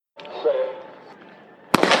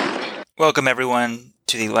Welcome, everyone,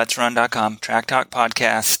 to the Let'sRun.com Track Talk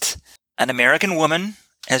podcast. An American woman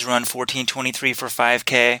has run 14:23 for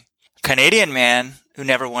 5K. A Canadian man who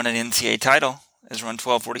never won an NCAA title has run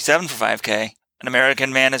 12:47 for 5K. An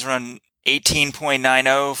American man has run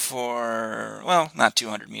 18.90 for, well, not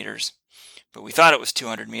 200 meters, but we thought it was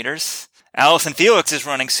 200 meters. Allison Felix is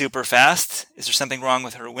running super fast. Is there something wrong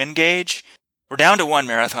with her wind gauge? We're down to one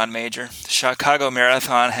marathon major. The Chicago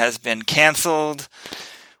Marathon has been canceled.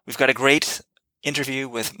 We've got a great interview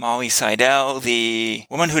with Molly Seidel, the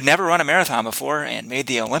woman who'd never run a marathon before and made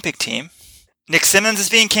the Olympic team. Nick Symmonds is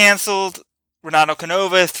being canceled. Renato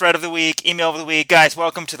Canova, thread of the week, email of the week. Guys,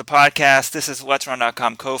 welcome to the podcast. This is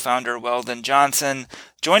Let'sRun.com co-founder Weldon Johnson,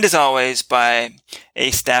 joined as always by a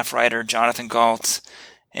staff writer, Jonathan Galt,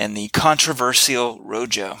 and the controversial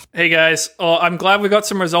Rojo. Hey guys, I'm glad we got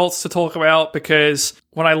some results to talk about, because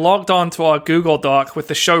when I logged on to our Google Doc with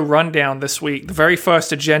the show rundown this week, the very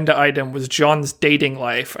first agenda item was John's dating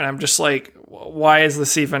life. And I'm just like, why is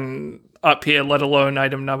this even up here, let alone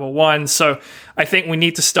item number one? So I think we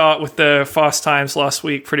need to start with the Fast Times last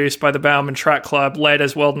week, produced by the Bowerman Track Club, led,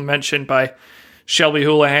 as Weldon mentioned, by Shelby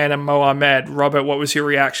Houlihan and Mo Ahmed. Robert, what was your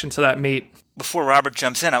reaction to that meet? Before Robert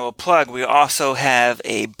jumps in, I will plug, we also have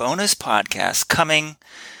a bonus podcast coming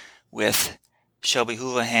with Shelby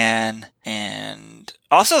Houlihan, and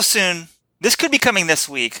also soon, this could be coming this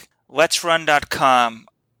week, Let'sRun.com.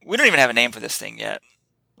 We don't even have a name for this thing yet.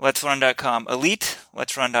 Let'sRun.com Elite,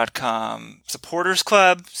 Let'sRun.com Supporters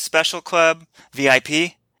Club, Special Club,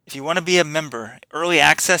 VIP. If you want to be a member, early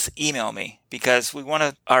access, email me, because we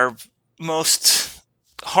want our most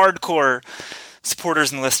hardcore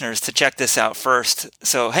supporters and listeners to check this out first.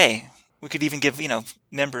 So, hey, we could even give,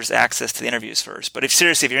 members access to the interviews first. But if you're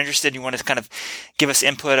interested, you want to kind of give us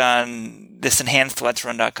input on this enhanced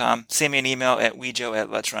Let'sRun.com, send me an email at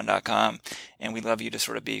wejo@Let'sRun.com, and we'd love you to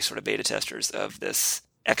sort of be beta testers of this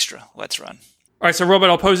extra Let's Run. All right, so Robert,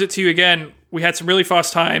 I'll pose it to you again. We had some really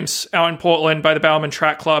fast times out in Portland by the Bowerman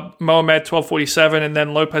Track Club. Mohamed, 12:47, and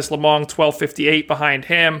then Lopez Lamong, 12:58 behind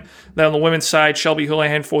him. Then on the women's side, Shelby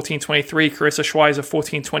Houlihan, 14:23, Carissa Schweizer,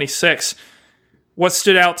 14:26. What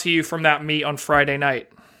stood out to you from that meet on Friday night?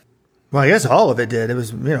 Well, I guess all of it did. It was,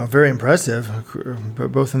 very impressive,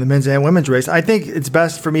 both in the men's and women's race. I think it's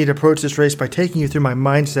best for me to approach this race by taking you through my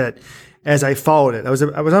mindset as I followed it. I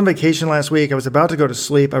was on vacation last week. I was about to go to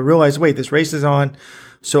sleep. I realized, wait, this race is on.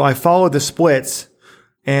 So I followed the splits,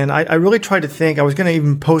 and I really tried to think. I was going to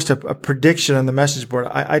even post a prediction on the message board.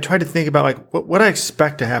 I tried to think about what I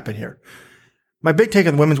expect to happen here. My big take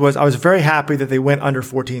on the women's was I was very happy that they went under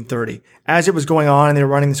 14:30. As it was going on and they were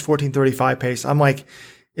running this 14:35 pace, I'm like,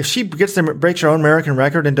 if she breaks her own American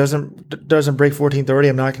record and doesn't break 14:30,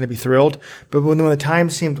 I'm not going to be thrilled. But when the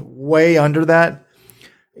time seemed way under that,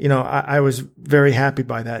 I was very happy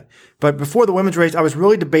by that. But before the women's race, I was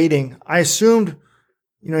really debating. I assumed,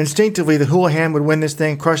 instinctively that Houlihan would win this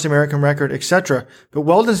thing, crush the American record, etc. But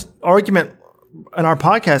Weldon's argument in our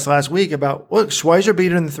podcast last week about, look, Schweizer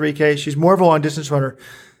beat her in the 3K. She's more of a long distance runner.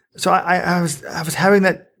 So I was having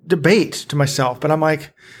that debate to myself, but I'm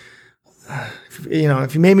like,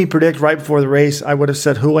 if you made me predict right before the race, I would have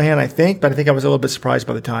said Houlihan, I think, but I think I was a little bit surprised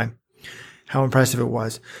by the time, how impressive it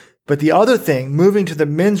was. But the other thing, moving to the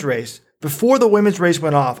men's race, before the women's race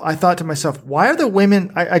went off, I thought to myself, why are the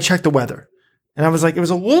women, I checked the weather, and I was like, it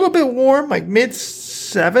was a little bit warm, like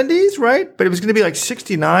mid-70s, right? But it was going to be like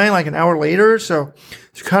 69, like an hour later. So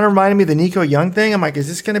it kind of reminded me of the Nico Young thing. I'm like, is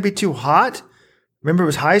this going to be too hot? Remember, it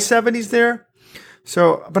was high 70s there.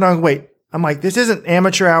 So, but I'm like, this isn't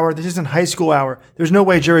amateur hour. This isn't high school hour. There's no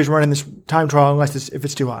way Jerry's running this time trial if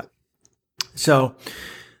it's too hot. So,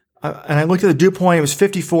 and I looked at the dew point. It was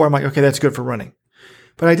 54. I'm like, okay, that's good for running.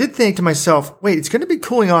 But I did think to myself, wait, it's going to be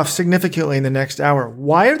cooling off significantly in the next hour.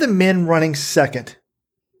 Why are the men running second?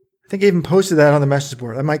 I think I even posted that on the message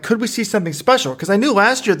board. I'm like, could we see something special? Because I knew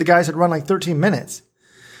last year the guys had run like 13 minutes.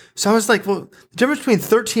 So I was like, well, the difference between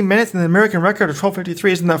 13 minutes and the American record of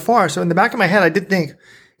 12:53 isn't that far. So in the back of my head, I did think,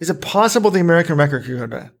 is it possible the American record could go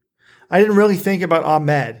down? I didn't really think about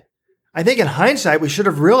Ahmed. I think in hindsight, we should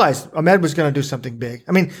have realized Ahmed was going to do something big.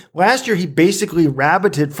 I mean, last year he basically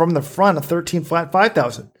rabbited from the front of 13 flat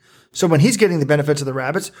 5,000. So when he's getting the benefits of the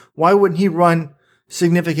rabbits, why wouldn't he run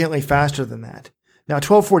significantly faster than that? Now,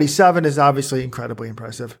 12:47 is obviously incredibly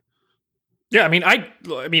impressive. Yeah, I mean,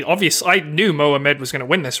 obviously, I knew Mo Ahmed was going to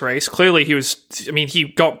win this race. Clearly, he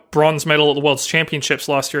got bronze medal at the World's Championships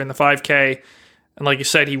last year in the 5K. And like you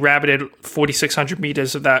said, he rabbited 4,600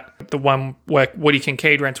 meters of that, the one where Woody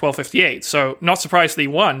Kincaid ran 12:58. So not surprised that he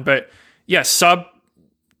won, but yeah, sub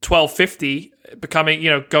 12:50, becoming,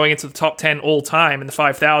 going into the top 10 all time in the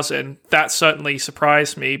 5,000. That certainly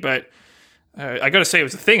surprised me, but I got to say, it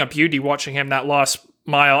was a thing of beauty watching him that last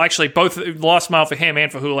mile. Actually, both the last mile for him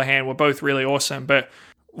and for Houlihan were both really awesome. But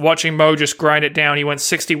watching Mo just grind it down, he went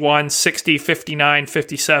 61, 60, 59,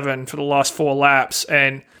 57 for the last 4 laps.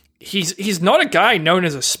 And he's not a guy known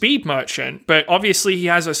as a speed merchant, but obviously he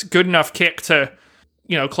has a good enough kick to,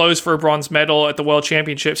 close for a bronze medal at the World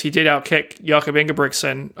Championships. He did outkick Jakob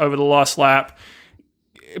Ingebrigtsen over the last lap.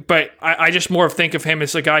 But I just more think of him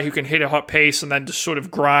as a guy who can hit a hot pace and then just sort of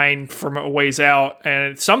grind from a ways out.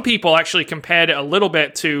 And some people actually compared it a little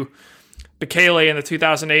bit to Bekele in the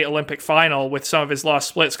 2008 Olympic final with some of his last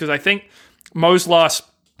splits, because I think Mo's last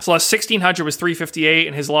 1600 was 3:58,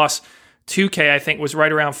 and his last 2K I think was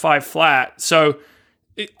right around 5 flat. So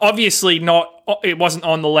it wasn't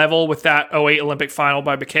on the level with that 08 Olympic final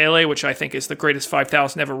by Bekele, which I think is the greatest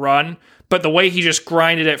 5,000 ever run. But the way he just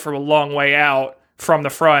grinded it from a long way out from the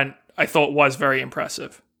front, I thought was very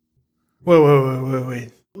impressive.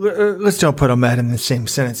 Wait. Let's don't put Ahmed in the same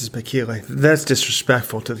sentence as Bekele. That's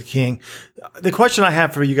disrespectful to the king. The question I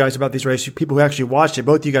have for you guys about these races, people who actually watched it,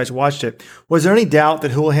 both of you guys watched it, was there any doubt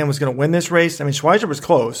that Houlihan was going to win this race? I mean, Schweizer was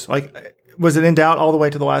close. Was it in doubt all the way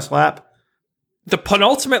to the last lap? The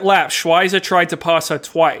penultimate lap, Schweizer tried to pass her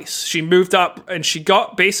twice. She moved up and she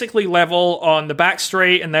got basically level on the back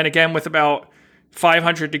straight, and then again with about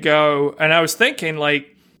 500 to go. And I was thinking,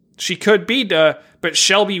 she could beat her, but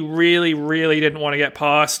Shelby really, really didn't want to get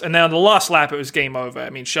past. And then on the last lap, it was game over. I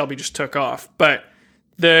mean, Shelby just took off. But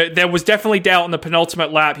there was definitely doubt in the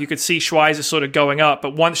penultimate lap. You could see Schweizer sort of going up.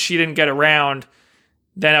 But once she didn't get around,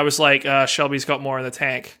 then I was like, Shelby's got more in the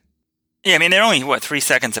tank. Yeah, I mean, they're only, 3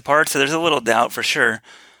 seconds apart, so there's a little doubt for sure.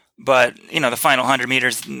 But, the final 100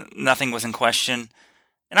 meters, nothing was in question.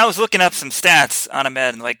 And I was looking up some stats on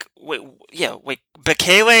Ahmed, and wait,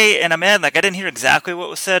 Bekele and Ahmed, I didn't hear exactly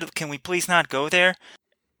what was said. Can we please not go there?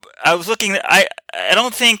 I was looking, I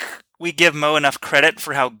don't think we give Mo enough credit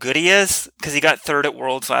for how good he is, because he got 3rd at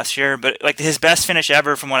Worlds last year, but his best finish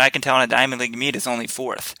ever, from what I can tell in a Diamond League meet, is only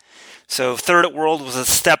 4th. So 3rd at World was a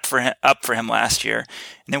step up for him last year,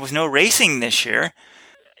 and there was no racing this year.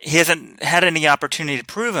 He hasn't had any opportunity to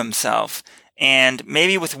prove himself, and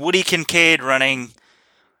maybe with Woody Kincaid running,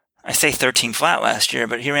 I say 13 flat last year,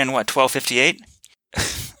 but he ran 12:58?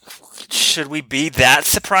 Should we be that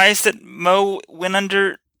surprised that Mo went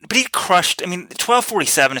under? But he crushed. I mean,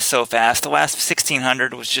 12:47 is so fast. The last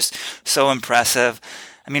 1600 was just so impressive.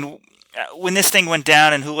 I mean, when this thing went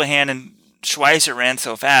down and Houlihan and Schweizer ran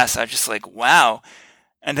so fast, I was just like, wow.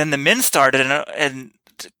 And then the men started, and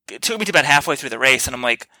it took me to about halfway through the race, and I'm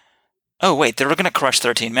like, oh, wait, they were going to crush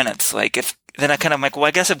 13 minutes. Then I kind of like, well,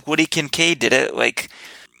 I guess if Woody Kincaid did it,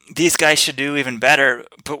 these guys should do even better.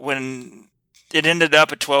 But when it ended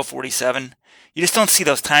up at 12:47, you just don't see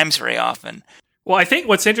those times very often. Well, I think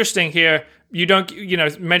what's interesting here,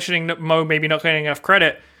 mentioning Mo maybe not getting enough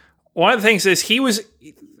credit, one of the things is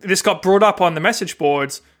this got brought up on the message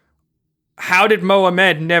boards. How did Mo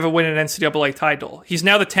Ahmed never win an NCAA title? He's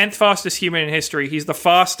now the 10th fastest human in history. He's the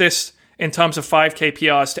fastest in terms of 5K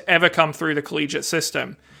PRs to ever come through the collegiate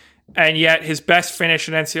system. And yet his best finish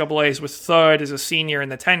in NCAAs was 3rd as a senior in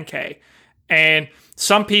the 10K. And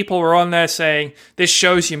some people were on there saying, this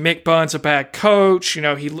shows you Mick Burns a bad coach.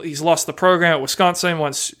 He's lost the program at Wisconsin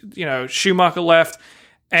once, Schumacher left.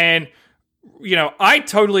 And, I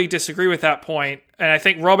totally disagree with that point. And I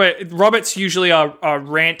think Robert's usually our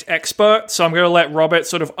rant expert. So I'm going to let Robert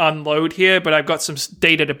sort of unload here, but I've got some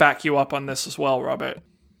data to back you up on this as well, Robert.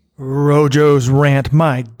 Rojo's rant.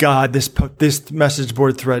 My God, this message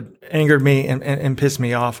board thread angered me and pissed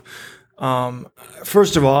me off.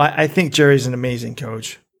 First of all, I think Jerry's an amazing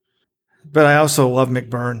coach, but I also love Mick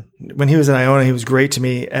Byrne. When he was at Iona, he was great to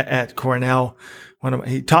me at Cornell.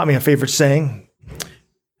 He taught me a favorite saying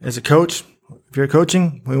as a coach. If you're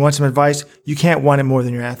coaching, when you want some advice, you can't want it more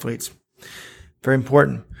than your athletes. Very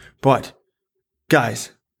important. But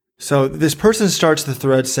guys, so this person starts the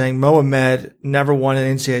thread saying Mo Ahmed never won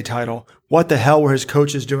an NCAA title. What the hell were his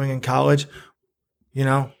coaches doing in college?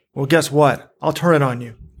 Well, guess what? I'll turn it on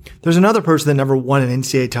you. There's another person that never won an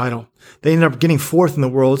NCAA title. They ended up getting 4th in the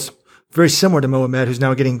Worlds, very similar to Mo Ahmed, who's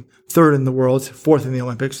now getting 3rd in the Worlds, 4th in the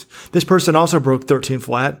Olympics. This person also broke 13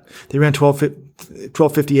 flat. They ran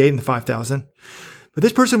 12:58 in the 5,000. But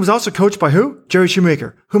this person was also coached by who? Jerry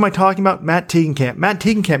Shoemaker. Who am I talking about? Matt Tegenkamp. Matt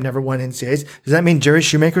Tegenkamp never won NCAAs. Does that mean Jerry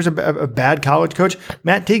Shoemaker's a bad college coach?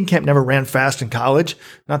 Matt Tegenkamp never ran fast in college.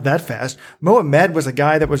 Not that fast. Mo Ahmed was a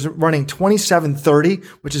guy that was running 27:30,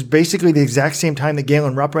 which is basically the exact same time that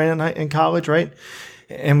Galen Rupp ran in college, right?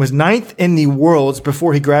 And was 9th in the Worlds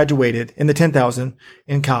before he graduated in the 10,000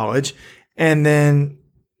 in college. And then,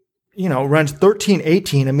 runs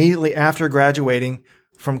 13:18 immediately after graduating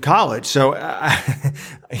from college. So,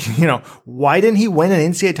 why didn't he win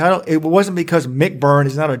an NCAA title? It wasn't because Mick Byrne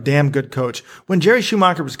is not a damn good coach. When Jerry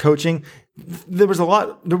Schumacher was coaching, there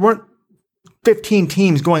weren't 15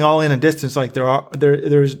 teams going all in a distance like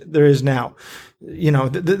there is now.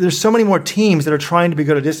 There's so many more teams that are trying to be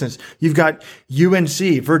good at distance. You've got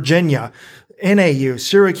UNC, Virginia, NAU,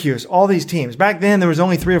 Syracuse, all these teams. Back then, there was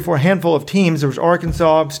only 3 or 4 handful of teams. There was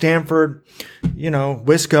Arkansas, Stanford,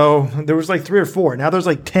 Wisco. There was like 3 or 4. Now there's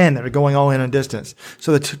like 10 that are going all in on distance.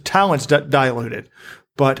 So the talent's diluted.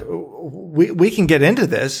 But we can get into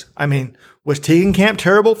this. I mean, was Tegenkamp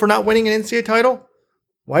terrible for not winning an NCAA title?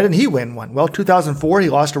 Why didn't he win one? Well, 2004, he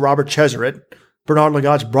lost to Robert Cheserett, Bernard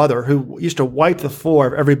Lagat's brother, who used to wipe the floor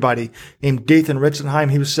of everybody, named Dathan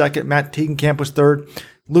Ritzenheim. He was second. Matt Tegenkamp was third.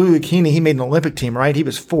 Louis Lucchini, he made an Olympic team, right? He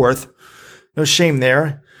was fourth. No shame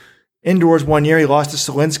there. Indoors one year, he lost to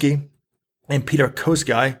Solinsky and Peter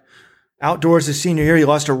Kosgei. Outdoors his senior year, he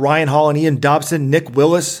lost to Ryan Hall and Ian Dobson, Nick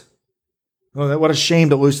Willis. Oh, what a shame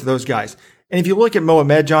to lose to those guys. And if you look at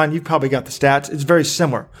Mohamed, John, you've probably got the stats. It's very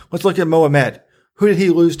similar. Let's look at Mohamed. Who did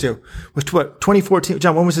he lose to? Was what, 2014?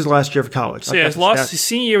 John, when was his last year of college? So his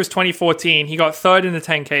senior year was 2014. He got third in the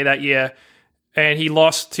 10K that year, and he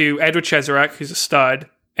lost to Edward Cheserek, who's a stud,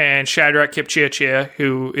 and Shadrach Kipchirchir,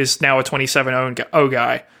 who is now a 27-0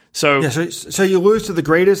 guy. So you lose to the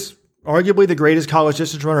greatest, arguably the greatest college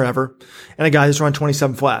distance runner ever, and a guy who's run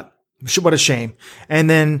 27 flat. What a shame. And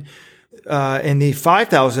then in the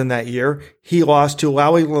 5,000 that year, he lost to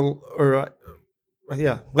Lowy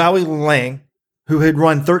Lang, who had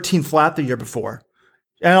run 13 flat the year before,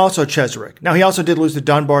 and also Cheserek. Now, he also did lose to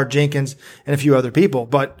Dunbar, Jenkins, and a few other people,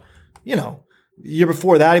 but, the year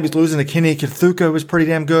before that, he was losing to Kenny Kathuka, who was pretty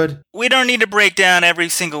damn good. We don't need to break down every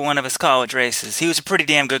single one of his college races. He was a pretty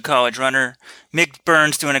damn good college runner. Mick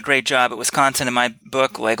Burns doing a great job at Wisconsin in my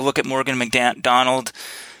book. Look at Morgan McDonald.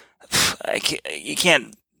 You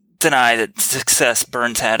can't deny that success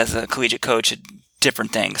Burns had as a collegiate coach at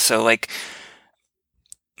different things. So,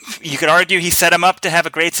 you could argue he set him up to have a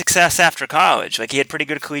great success after college. He had pretty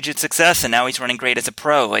good collegiate success, and now he's running great as a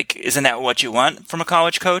pro. Isn't that what you want from a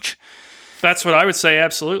college coach? That's what I would say,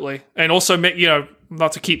 absolutely. And also, Mick,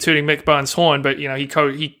 not to keep tooting Mick Burns' horn, but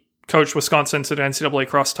he coached Wisconsin to the NCAA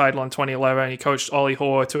cross title in 2011. He coached Ollie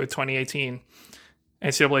Hoare to a 2018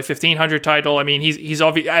 NCAA 1500 title. I mean, he's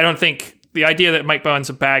obvious. I don't think the idea that Mike Burns is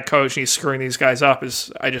a bad coach and he's screwing these guys up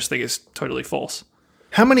I just think is totally false.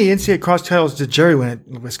 How many NCAA cross titles did Jerry win at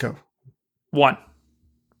Wisco? 1.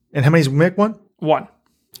 And how many's Mick won? 1.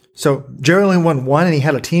 So Jerry only won 1, and he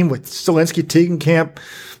had a team with Solinsky, Tegenkamp,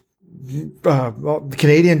 the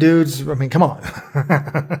Canadian dudes. I mean, come on.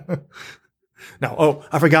 No,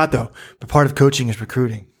 I forgot though. But part of coaching is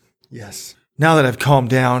recruiting. Yes. Now that I've calmed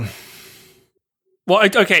down. Well,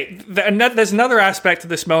 okay. There's another aspect to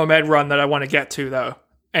this Mohamed run that I want to get to though.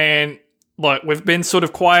 And look, we've been sort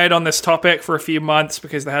of quiet on this topic for a few months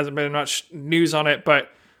because there hasn't been much news on it, but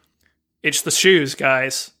it's the shoes,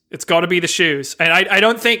 guys. It's got to be the shoes. And I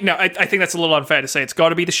don't think, I think that's a little unfair to say it's got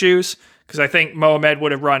to be the shoes, because I think Mohamed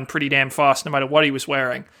would have run pretty damn fast no matter what he was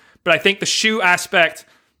wearing. But I think the shoe aspect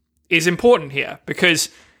is important here, because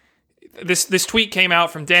this tweet came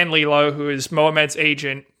out from Dan Lilo, who is Mohamed's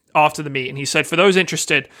agent, after the meet, and he said, "For those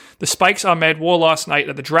interested, the spikes Ahmed wore last night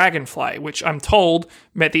at the Dragonfly, which I'm told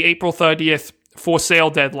met the April 30th for sale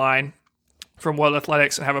deadline from World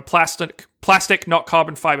Athletics and have a plastic, not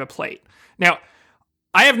carbon fiber plate." Now,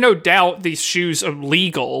 I have no doubt these shoes are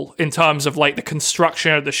legal in terms of the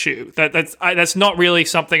construction of the shoe. That's not really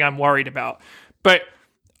something I'm worried about. But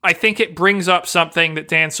I think it brings up something that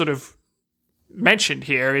Dan sort of mentioned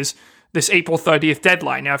here, is this April 30th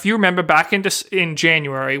deadline. Now, if you remember back in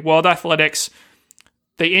January, World Athletics,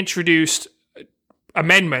 they introduced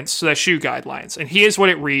amendments to their shoe guidelines. And here's what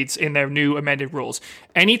it reads in their new amended rules.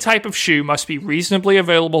 Any type of shoe must be reasonably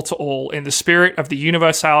available to all in the spirit of the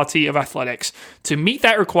universality of athletics. To meet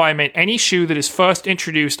that requirement, any shoe that is first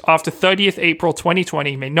introduced after 30th April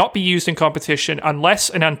 2020 may not be used in competition unless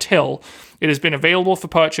and until it has been available for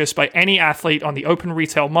purchase by any athlete on the open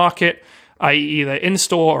retail market, i.e. either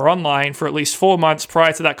in-store or online, for at least 4 months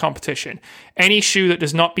prior to that competition. Any shoe that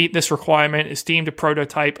does not meet this requirement is deemed a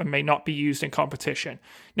prototype and may not be used in competition.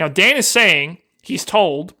 Now, Dan is saying he's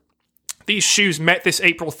told these shoes met this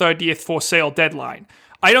April 30th for sale deadline.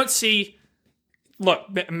 I don't see... Look,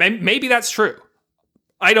 maybe that's true.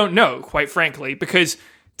 I don't know, quite frankly, because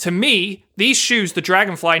to me, these shoes, the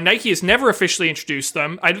Dragonfly, Nike has never officially introduced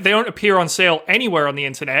them. They don't appear on sale anywhere on the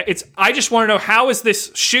internet. I just want to know, how is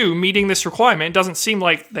this shoe meeting this requirement? It doesn't seem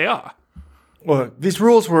like they are. Well, these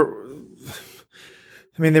rules were...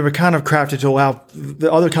 I mean, they were kind of crafted to allow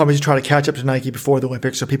the other companies to try to catch up to Nike before the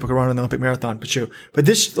Olympics so people could run an Olympic marathon shoe. But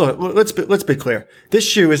this, look, let's be clear. This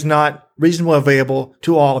shoe is not reasonably available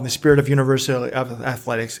to all in the spirit of universal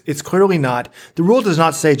athletics. It's clearly not. The rule does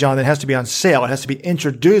not say, John, that it has to be on sale. It has to be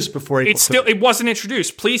introduced before it wasn't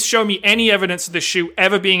introduced. Please show me any evidence of the shoe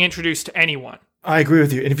ever being introduced to anyone. I agree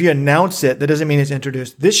with you. And if you announce it, that doesn't mean it's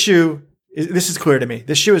introduced. This is clear to me.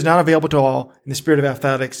 This shoe is not available to all in the spirit of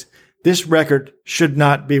athletics. This record should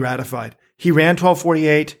not be ratified. He ran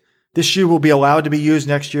 12:48. This shoe will be allowed to be used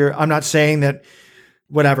next year. I'm not saying that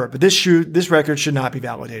whatever, but this record should not be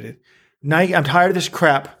validated. Nike, I'm tired of this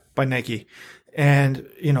crap by Nike and,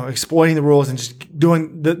 exploiting the rules and just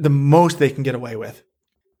doing the most they can get away with.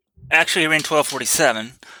 Actually, he ran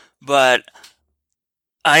 12:47, but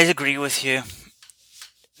I agree with you.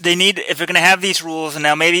 They need, if they're going to have these rules, and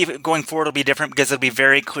now maybe going forward it'll be different because it'll be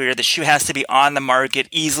very clear the shoe has to be on the market,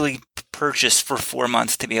 easily purchased for 4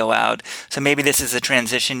 months to be allowed. So maybe this is a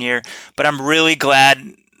transition year, but I'm really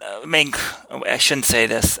glad, I shouldn't say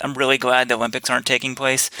this, I'm really glad the Olympics aren't taking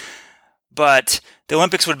place, but the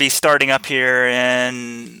Olympics would be starting up here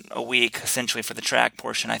in a week, essentially for the track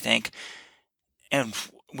portion, I think, and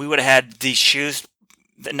we would have had these shoes,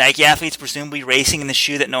 the Nike athletes presumably racing in the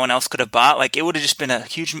shoe that no one else could have bought. Like, it would have just been a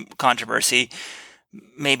huge controversy.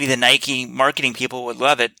 Maybe the Nike marketing people would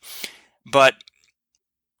love it, but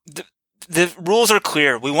the rules are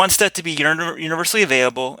clear. We want stuff to be universally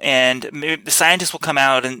available, and maybe the scientists will come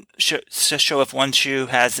out and show if one shoe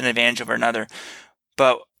has an advantage over another.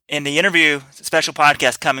 But in the interview, special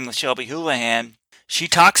podcast coming with Shelby Houlihan, she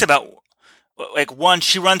talks about,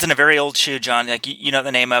 she runs in a very old shoe, John. Like, you know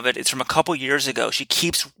the name of it. It's from a couple years ago. She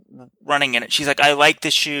keeps running in it. She's like, I like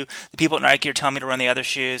this shoe. The people at Nike are telling me to run the other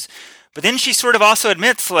shoes. But then she sort of also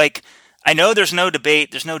admits, I know there's no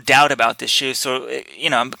debate, there's no doubt about this shoe. So,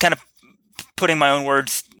 I'm kind of putting my own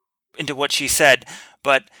words into what she said.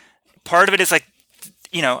 But part of it is I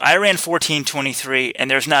ran 14:23,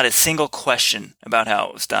 and there's not a single question about how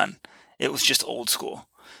it was done. It was just old school.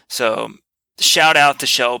 So shout out to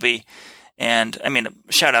Shelby. And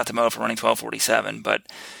shout out to Mo for running 12:47. But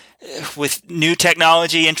with new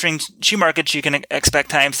technology entering shoe markets, you can expect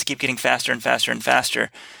times to keep getting faster and faster and faster.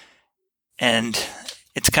 And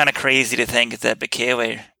it's kind of crazy to think that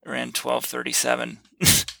Bekele ran 12:37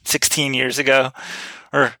 16 years ago.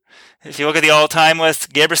 Or if you look at the all-time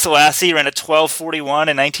list, Gebre Selassie ran a 12:41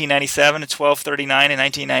 in 1997, a 12:39 in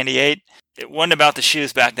 1998. It wasn't about the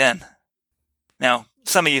shoes back then. Now,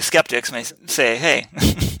 some of you skeptics may say, hey,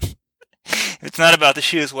 if it's not about the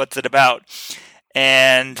shoes, what's it about?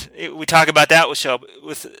 And we talk about that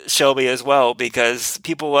with Shelby as well, because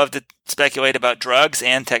people love to speculate about drugs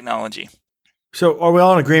and technology. So are we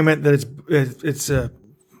all in agreement that it's a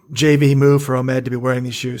JV move for Ahmed to be wearing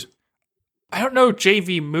these shoes? I don't know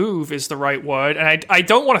JV move is the right word, and I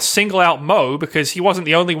don't want to single out Mo because he wasn't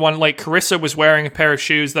the only one. Like, Carissa was wearing a pair of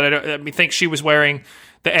shoes that I think she was wearing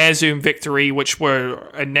the Air Zoom Victory, which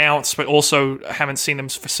were announced, but also haven't seen them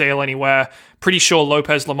for sale anywhere. Pretty sure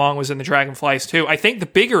Lopez Lemong was in the Dragonflies too. I think the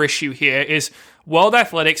bigger issue here is World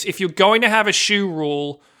Athletics. If you're going to have a shoe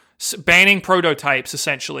rule banning prototypes,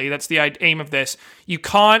 essentially, that's the aim of this, you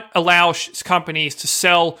can't allow companies to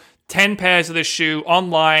sell 10 pairs of this shoe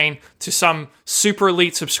online to some super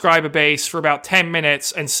elite subscriber base for about 10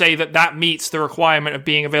 minutes and say that meets the requirement of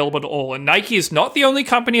being available to all. And Nike is not the only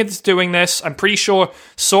company that's doing this. I'm pretty sure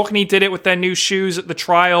Saucony did it with their new shoes at the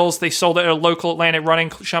trials. They sold it at a local Atlanta running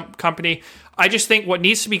company. I just think what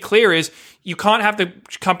needs to be clear is you can't have the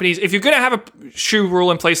companies, if you're going to have a shoe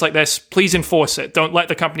rule in place like this, please enforce it. Don't let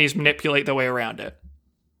the companies manipulate their way around it.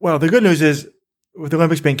 Well, the good news is, with the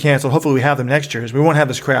Olympics being canceled, hopefully we have them next year. We won't have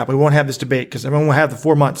this crap. We won't have this debate because everyone will have the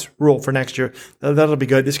 4 months rule for next year. That'll be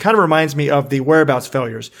good. This kind of reminds me of the whereabouts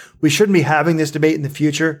failures. We shouldn't be having this debate in the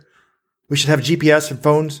future. We should have GPS and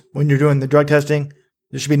phones when you're doing the drug testing.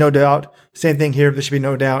 There should be no doubt. Same thing here. There should be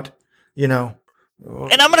no doubt. And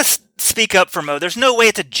I'm going to speak up for Mo. There's no way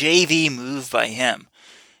it's a JV move by him.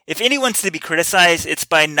 If anyone's to be criticized, it's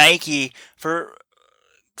by Nike for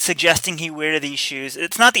suggesting he wear these shoes.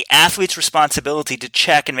 It's not the athlete's responsibility to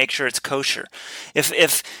check and make sure it's kosher.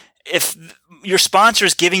 If your sponsor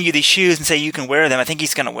is giving you these shoes and say you can wear them, I think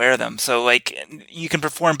he's going to wear them. So you can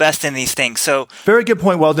perform best in these things. So very good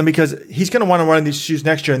point, Weldon, because he's going to want to wear these shoes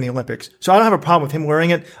next year in the Olympics. So I don't have a problem with him wearing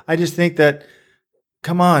it. I just think that,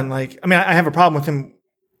 come on, I have a problem with him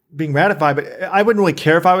being ratified, but I wouldn't really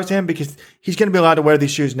care if I was him because he's going to be allowed to wear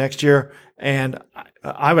these shoes next year. And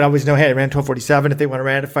I would always know, hey, I ran 12:47. If they want to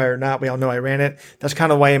ratify or not, we all know I ran it. That's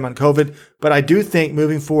kind of why I'm on COVID. But I do think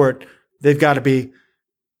moving forward, they've got to be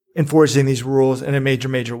enforcing these rules in a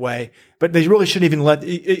major way. But they really shouldn't even like,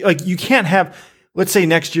 you can't have, let's say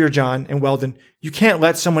next year, John and Weldon, you can't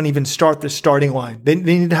let someone even start the starting line. They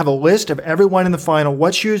need to have a list of everyone in the final.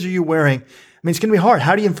 What shoes are you wearing? I mean, it's going to be hard.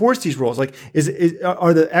 How do you enforce these rules? Like,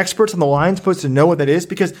 are the experts on the line supposed to know what that is?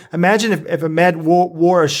 Because imagine if Ahmed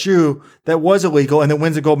wore a shoe that was illegal and then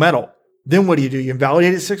wins a gold medal. Then what do? You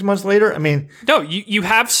invalidate it 6 months later? I mean... No, you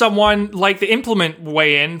have someone like the implement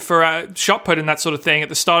weigh-in for shot put and that sort of thing at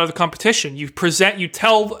the start of the competition. You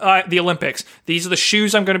tell the Olympics, these are the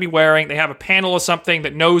shoes I'm going to be wearing. They have a panel or something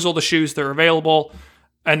that knows all the shoes that are available,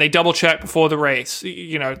 and they double-check before the race,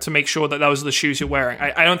 to make sure that those are the shoes you're wearing.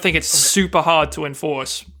 I don't think it's super hard to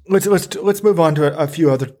enforce. Let's move on to a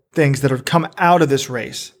few other things that have come out of this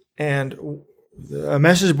race. And a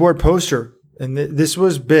message board poster, and this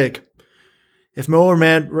was big. If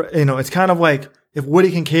Mohamed, it's kind of like if Woody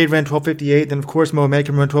Kincaid ran 12:58, then of course Mohamed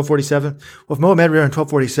can run 12:47. Well, if Mohamed ran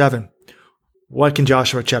 12:47, what can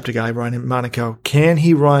Joshua Cheptegei run in Monaco? Can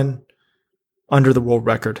he run under the world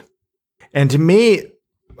record? And to me,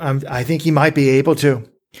 I think he might be able to.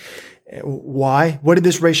 Why? What did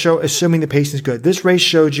this race show? Assuming the pacing is good. This race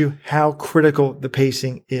showed you how critical the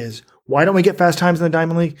pacing is. Why don't we get fast times in the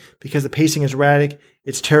Diamond League? Because the pacing is erratic.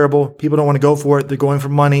 It's terrible. People don't want to go for it. They're going for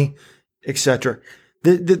money, etc.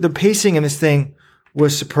 The pacing in this thing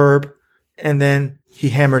was superb, and then he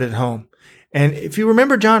hammered it home. And if you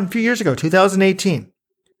remember, John, a few years ago, 2018,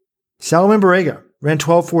 Salomon Barega ran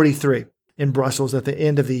 12:43 in Brussels at the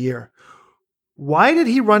end of the year. Why did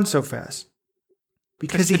he run so fast?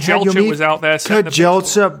 Because he had Kajelcha was out there.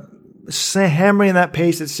 Kajelcha hammering that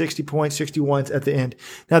pace at 60 points, 61 at the end.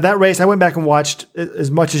 Now that race, I went back and watched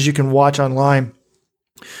as much as you can watch online.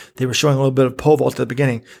 They were showing a little bit of pole vault at the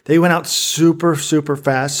beginning. They went out super, super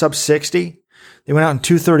fast, sub 60. They went out in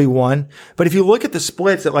 2:31. But if you look at the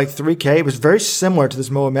splits at like 3K, it was very similar to this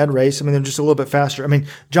Mohamed race. I mean, they're just a little bit faster. I mean,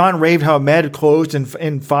 John raved how Ahmed closed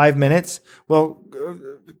in 5 minutes. Well,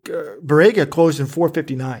 Barega closed in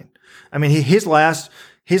 4:59. I mean, his last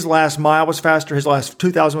mile was faster. His last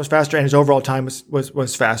 2,000 was faster, and his overall time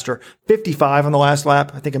was faster. 55 on the last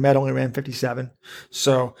lap. I think Ahmed only ran 57.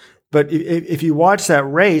 So. But if you watch that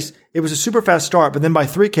race, it was a super fast start, but then by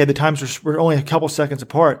 3K, the times were only a couple seconds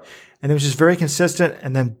apart. And it was just very consistent,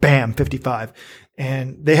 and then bam, 55.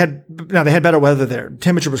 And they had better weather there.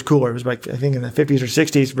 Temperature was cooler. It was like, I think in the 50s or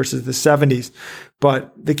 60s versus the 70s.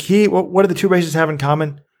 But the key, what do the two races have in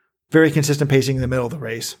common? Very consistent pacing in the middle of the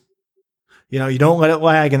race. You don't let it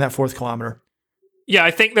lag in that 4th kilometer. Yeah,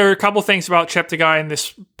 I think there are a couple things about Cheptegei in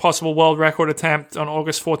this possible world record attempt on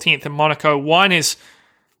August 14th in Monaco. One is,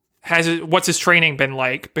 what's his training been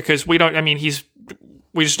like? Because we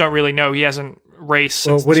just don't really know. He hasn't raced.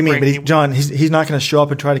 Well, what do you mean? But John, he's not going to show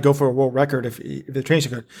up and try to go for a world record if the training's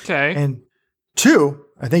good. Okay. And 2,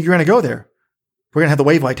 I think you're going to go there. We're going to have the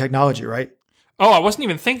wave light technology, right? Oh, I wasn't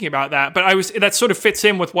even thinking about that. But that sort of fits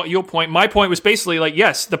in with what your point. My point was basically like,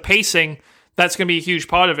 yes, the pacing, that's going to be a huge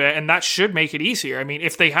part of it, and that should make it easier. I mean,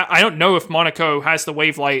 if they I don't know if Monaco has the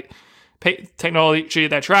wave light technology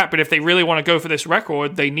of that track, but if they really want to go for this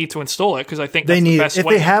record, they need to install it, because I think that's the best way.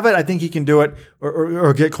 If they have it, I think he can do it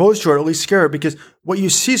or get close to it, or at least scare it, because what you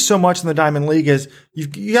see so much in the Diamond League is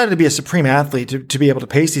you got to be a supreme athlete to be able to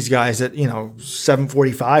pace these guys at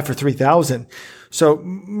 7:45 for 3,000. So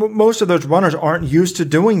most of those runners aren't used to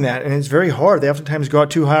doing that, and it's very hard. They oftentimes go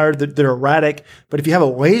out too hard. They're erratic. But if you have a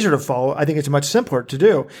laser to follow, I think it's much simpler to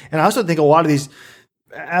do. And I also think a lot of these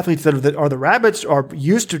athletes that are the rabbits are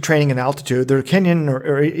used to training in altitude. They're Kenyan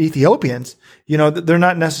or Ethiopians. They're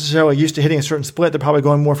not necessarily used to hitting a certain split. They're probably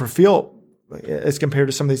going more for feel as compared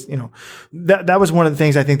to some of these, that was one of the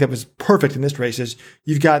things I think that was perfect in this race is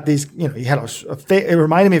you've got these, you had it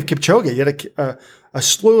reminded me of Kipchoge. You had a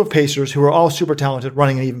slew of pacers who were all super talented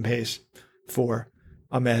running an even pace for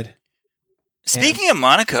Ahmed. Speaking of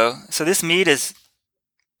Monaco, so this meet is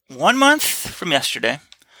 1 month from yesterday,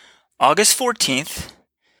 August 14th.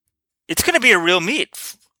 It's going to be a real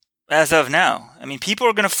meet as of now. I mean, people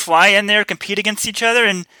are going to fly in there, compete against each other.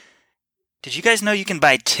 And did you guys know you can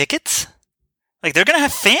buy tickets? Like, they're going to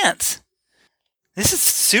have fans. This is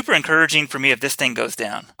super encouraging for me if this thing goes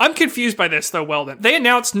down. I'm confused by this, though, Weldon. They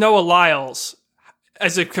announced Noah Lyles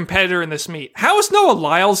as a competitor in this meet. How is Noah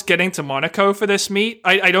Lyles getting to Monaco for this meet?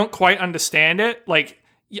 I don't quite understand it. Like,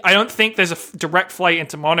 I don't think there's a direct flight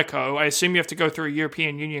into Monaco. I assume you have to go through a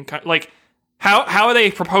European Union. Like, how are they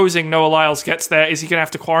proposing Noah Lyles gets there? Is he going to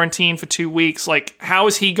have to quarantine for 2 weeks? Like, how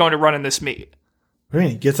is he going to run in this meet? I mean,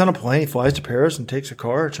 he gets on a plane, he flies to Paris, and takes a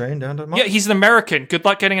car or train down to Monaco. Yeah, he's an American. Good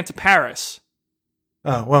luck getting into Paris.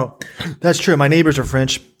 Oh, well, that's true. My neighbors are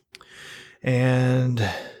French, and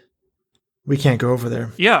we can't go over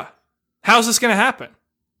there. Yeah. How's this going to happen?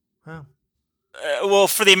 Wow. Well,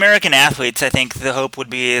 for the American athletes, I think the hope would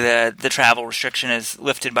be that the travel restriction is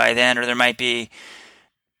lifted by then, or there might be,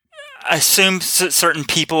 I assume, certain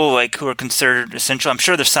people like who are considered essential. I'm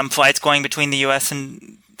sure there's some flights going between the U.S.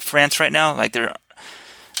 and France right now. Like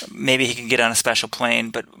maybe he can get on a special plane,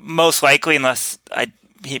 but most likely,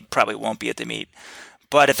 he probably won't be at the meet.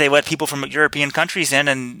 But if they let people from European countries in,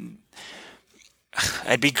 and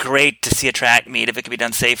it'd be great to see a track meet if it could be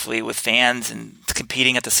done safely with fans and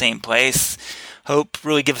competing at the same place.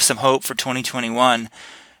 Really give us some hope for 2021,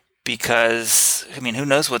 because, I mean, who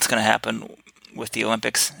knows what's going to happen with the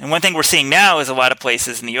Olympics. And one thing we're seeing now is a lot of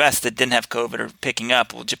places in the U.S. that didn't have COVID are picking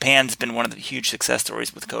up. Well, Japan's been one of the huge success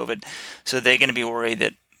stories with COVID, so they're going to be worried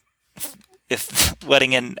that if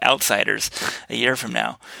letting in outsiders a year from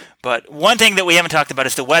now. But one thing that we haven't talked about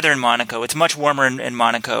is the weather in Monaco. It's much warmer in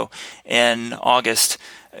Monaco in August.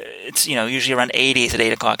 It's usually around 80s at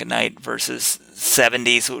 8 o'clock at night versus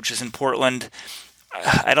 70s, which is in Portland.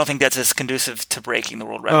 I don't think that's as conducive to breaking the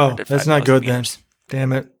world record. Oh, that's not good then.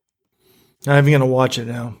 Damn it. I'm even going to watch it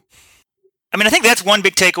now. I mean, I think that's one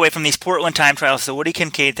big takeaway from these Portland time trials, the Woody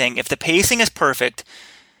Kincaid thing. If the pacing is perfect,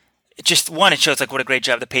 it shows like what a great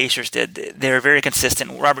job the Pacers did. They're very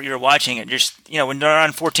consistent. Robert, you were watching it. When they're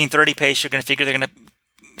on 14:30 pace, you're going to figure they're going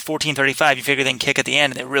to 14:35. You figure they can kick at the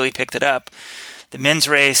end, and they really picked it up. The men's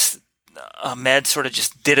race, Ahmed sort of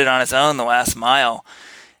just did it on his own the last mile,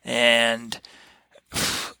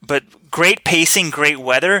 but great pacing, great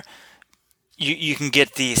weather. You can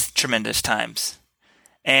get these tremendous times,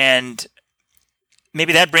 and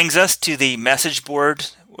maybe that brings us to the message board.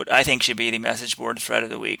 What I think should be the message board thread of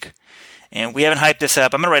the week. And we haven't hyped this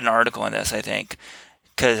up. I'm going to write an article on this, I think,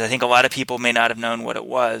 because I think a lot of people may not have known what it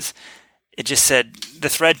was. It just said the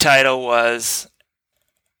thread title was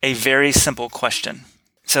a very simple question.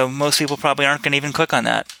 So most people probably aren't going to even click on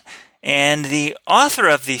that. And the author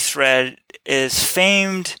of the thread is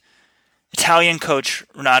famed Italian coach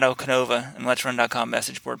Renato Canova and Let'sRun.com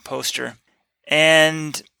message board poster.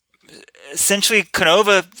 And essentially,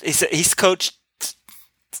 Canova, he's coached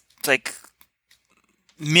like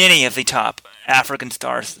many of the top African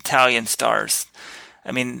stars, Italian stars.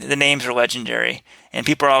 I mean, the names are legendary, and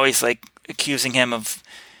people are always like accusing him of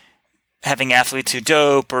having athletes who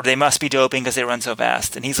dope, or they must be doping because they run so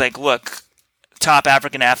fast. And he's like, look, top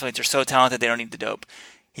African athletes are so talented they don't need to dope.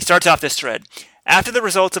 He starts off this thread. After the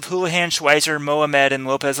results of Houlihan, Schweizer, Mohamed, and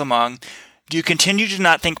Lopez Lomong, do you continue to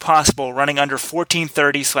not think possible running under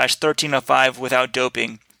 14:30/13:05 without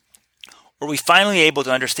doping? Were we finally able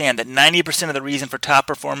to understand that 90% of the reason for top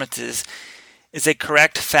performances is a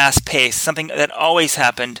correct, fast pace, something that always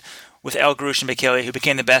happened with El Garouche and Bekele, who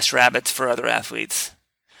became the best rabbits for other athletes?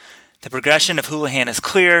 The progression of Houlihan is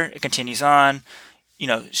clear. It continues on. He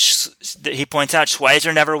points out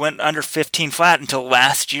Schweizer never went under 15 flat until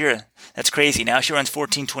last year. That's crazy. Now she runs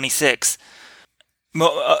 14:26.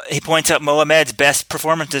 He points out Mohamed's best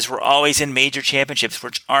performances were always in major championships,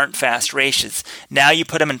 which aren't fast races. Now you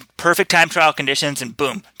put him in perfect time trial conditions, and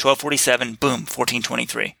boom, 12:47, boom,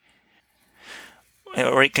 14:23.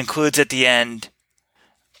 Or he concludes at the end,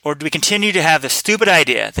 or do we continue to have the stupid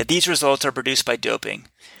idea that these results are produced by doping,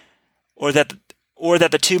 or that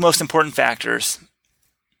the two most important factors,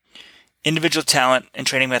 individual talent and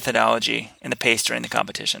training methodology, and the pace during the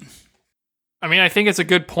competition? I mean, I think it's a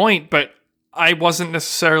good point, but I wasn't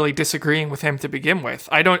necessarily disagreeing with him to begin with.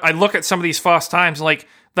 I look at some of these fast times, like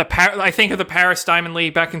I think of the Paris Diamond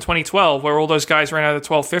League back in 2012, where all those guys ran out of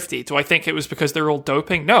 12:50. Do I think it was because they were all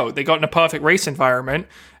doping? No, they got in a perfect race environment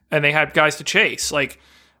and they had guys to chase. Like,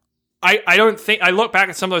 I don't think, I look back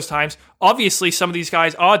at some of those times. Obviously, some of these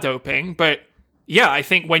guys are doping, but yeah, I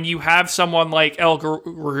think when you have someone like El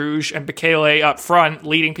Garouche and Bekele up front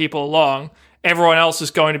leading people along, everyone else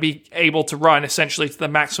is going to be able to run essentially to the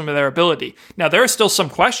maximum of their ability. Now, there are still some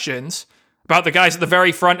questions about the guys at the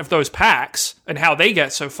very front of those packs and how they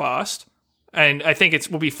get so fast. And I think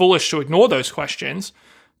it would be foolish to ignore those questions.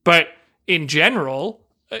 But in general,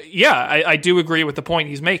 I do agree with the point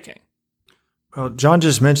he's making. Well, John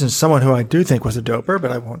just mentioned someone who I do think was a doper,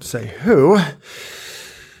 but I won't say who.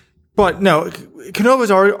 But no,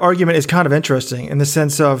 Canova's argument is kind of interesting in the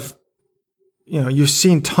sense of, you've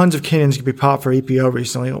seen tons of Kenyans be popped for EPO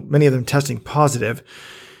recently, many of them testing positive.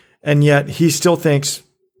 And yet he still thinks,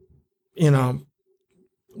 look,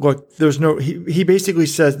 he basically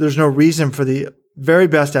says there's no reason for the very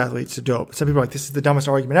best athletes to dope. Some people are like, this is the dumbest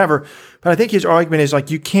argument ever. But I think his argument is like,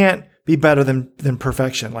 you can't be better than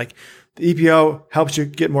perfection. Like, the EPO helps you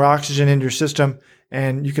get more oxygen into your system,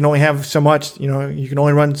 and you can only have so much, you can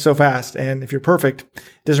only run so fast. And if you're perfect,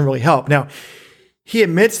 it doesn't really help. Now, he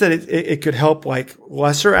admits that it could help like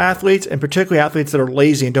lesser athletes and particularly athletes that are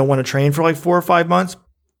lazy and don't want to train for like 4 or 5 months.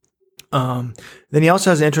 Then he also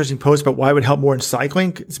has an interesting post about why it would help more in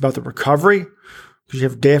cycling. It's about the recovery because you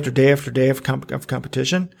have day after day after day of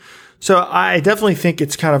competition. So I definitely think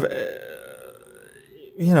it's kind of,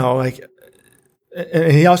 like,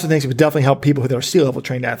 and he also thinks it would definitely help people who are sea level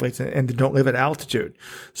trained athletes and don't live at altitude.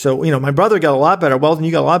 So, my brother got a lot better. Weldon,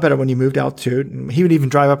 you got a lot better when you moved to altitude. And he would even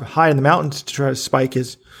drive up high in the mountains to try to spike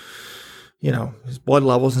his blood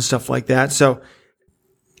levels and stuff like that. So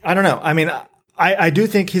I don't know. I mean, I do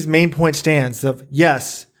think his main point stands of,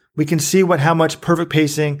 yes, we can see how much perfect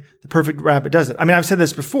pacing, the perfect rapid does it. I mean, I've said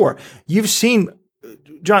this before. You've seen,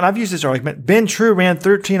 John, I've used this argument. Ben True ran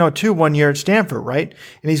 13:02 one year at Stanford, right?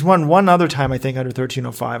 And he's won one other time, I think, under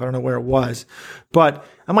 13:05. I don't know where it was. But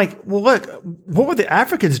I'm like, well, look, what would the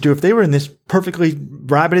Africans do if they were in this perfectly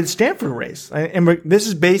rabbited Stanford race? And this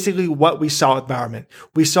is basically what we saw at Bowerman.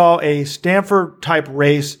 We saw a Stanford-type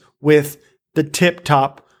race with the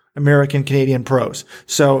tip-top American, Canadian pros.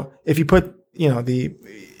 So if you put, the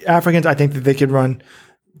Africans, I think that they could run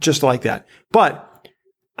just like that. But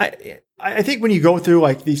I think when you go through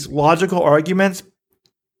like these logical arguments,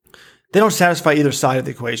 they don't satisfy either side of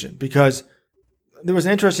the equation because there was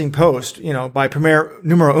an interesting post, by Premier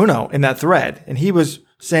Numero Uno in that thread. And he was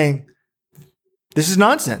saying, this is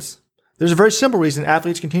nonsense. There's a very simple reason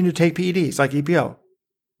athletes continue to take PEDs like EPO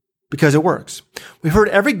because it works. We've heard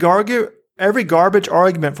every garbage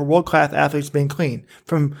argument for world-class athletes being clean,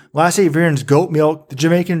 from Lasse Viren's goat milk, the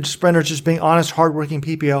Jamaican sprinters just being honest, hardworking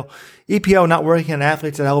PPO, EPO not working on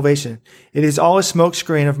athletes at elevation. It is all a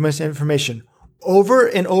smokescreen of misinformation. Over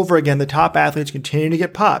and over again, the top athletes continue to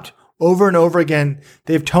get popped. Over and over again,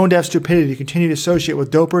 they have tone-deaf stupidity to continue to associate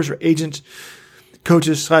with dopers or agents,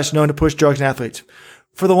 coaches / known to push drugs and athletes.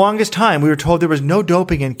 For the longest time, we were told there was no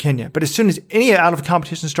doping in Kenya, but as soon as any out of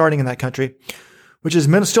competition starting in that country, which is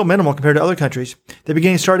still minimal compared to other countries,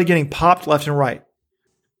 they started getting popped left and right.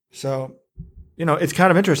 So, it's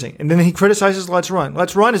kind of interesting. And then he criticizes Let's Run.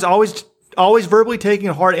 Let's Run is always verbally taking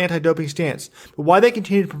a hard anti-doping stance. But why they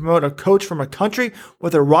continue to promote a coach from a country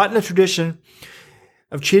with a rotten tradition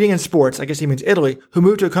of cheating in sports, I guess he means Italy, who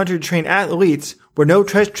moved to a country to train athletes where no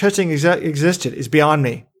testing existed is beyond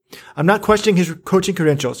me. I'm not questioning his coaching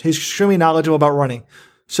credentials. He's extremely knowledgeable about running.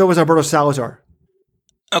 So was Alberto Salazar.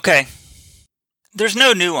 Okay. There's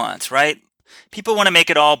no nuance, right? People want to make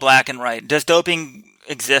it all black and white. Does doping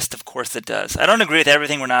exist? Of course it does. I don't agree with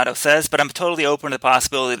everything Renato says, but I'm totally open to the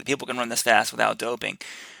possibility that people can run this fast without doping.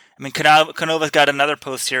 I mean, Canova's got another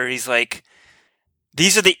post here. He's like,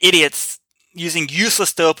 these are the idiots using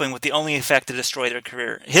useless doping with the only effect to destroy their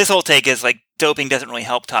career. His whole take is like, doping doesn't really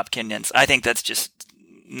help top Kenyans. I think that's just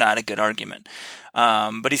not a good argument.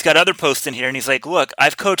 But he's got other posts in here, and he's like, look,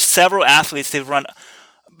 I've coached several athletes. They've run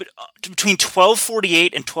between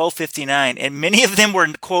 12:48 and 12:59, and many of them were,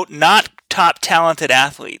 quote, not top talented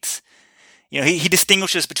athletes. He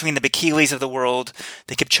distinguishes between the Bikilis of the world,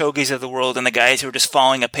 the Kipchogis of the world, and the guys who are just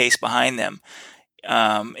falling a pace behind them.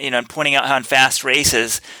 And pointing out how in fast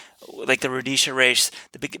races, like the Rhodesia race,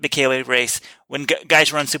 the Bekele race, when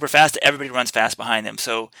guys run super fast, everybody runs fast behind them.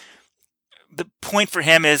 So the point for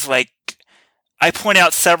him is, like, I point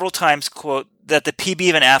out several times, quote, that the PB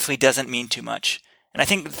of an athlete doesn't mean too much. And I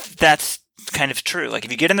think that's kind of true. Like,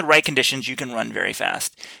 if you get in the right conditions, you can run very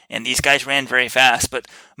fast. And these guys ran very fast. But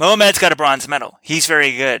Mohamed's got a bronze medal. He's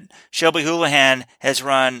very good. Shelby Houlihan has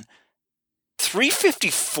run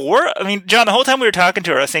 3:54. I mean, John, the whole time we were talking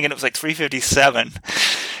to her, I was thinking it was like 3:57.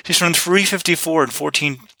 She's run 3:54 and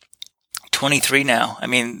 14:23 now. I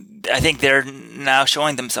mean, I think they're now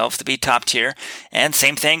showing themselves to be top tier. And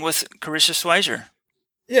same thing with Carissa Schweizer.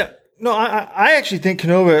 Yeah. No, I actually think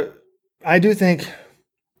Canova, I do think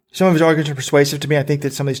some of his arguments are persuasive to me. I think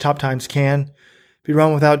that some of these top times can be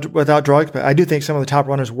run without drugs, but I do think some of the top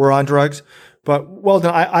runners were on drugs. But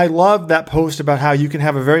Weldon, I love that post about how you can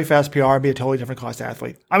have a very fast PR and be a totally different class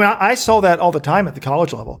athlete. I mean, I saw that all the time at the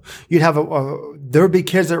college level. You'd have there would be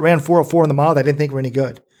kids that ran 4:04 in the mile that I didn't think were any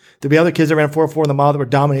good. There'd be other kids that ran 4:04 in the mile that were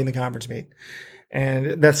dominating the conference meet.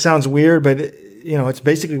 And that sounds weird, but it's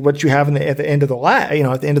basically what you have at the end of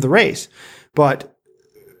at the end of the race. But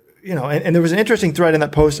and there was an interesting thread in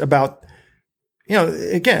that post about,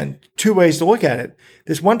 again, two ways to look at it.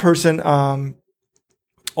 This one person,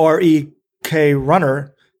 REK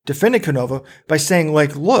runner, defended Canova by saying,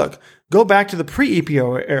 like, look, go back to the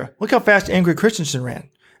pre-EPO era. Look how fast Ingrid Christensen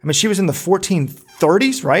ran. I mean, she was in the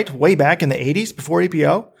 14:30s, right? Way back in the 80s before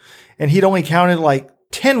EPO. And he'd only counted like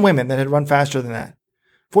 10 women that had run faster than that.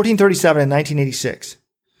 14:37 in 1986.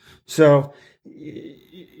 So,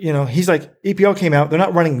 he's like, EPO came out. They're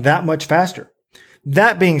not running that much faster.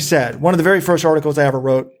 That being said, one of the very first articles I ever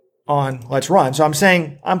wrote on Let's Run. So I'm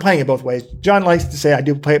saying I'm playing it both ways. John likes to say I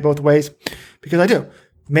do play it both ways because I do.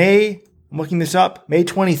 I'm looking this up, May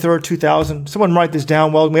 23rd, 2000. Someone write this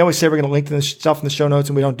down. Well, we always say we're going to link to this stuff in the show notes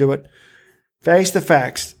and we don't do it. Face the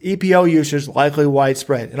facts. EPO usage likely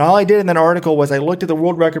widespread. And all I did in that article was I looked at the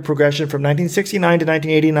world record progression from 1969 to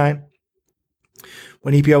 1989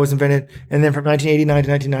 when EPO was invented, and then from 1989 to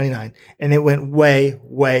 1999. And it went way,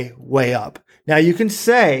 way, way up. Now you can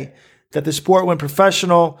say that the sport went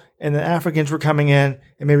professional and the Africans were coming in,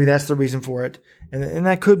 and maybe that's the reason for it. And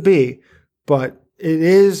that could be. But it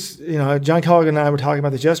is, John Kellogg and I were talking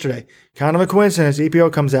about this yesterday. Kind of a coincidence.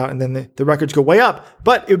 EPO comes out and then the records go way up.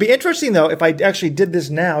 But it would be interesting, though, if I actually did this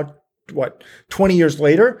now, 20 years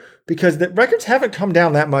later? Because the records haven't come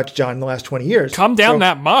down that much, John, in the last 20 years. Come down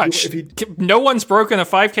that much? No one's broken a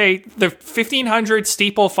 5K. The 1500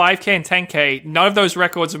 steeple, 5K, and 10K, none of those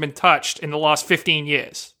records have been touched in the last 15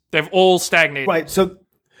 years. They've all stagnated. Right. So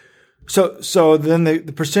then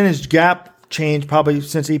the percentage gap change probably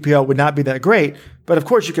since EPO would not be that great. But of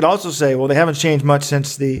course, you could also say, well, they haven't changed much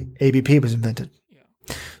since the ABP was invented.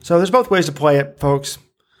 Yeah. So there's both ways to play it, folks.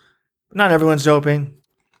 Not everyone's doping,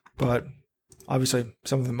 but obviously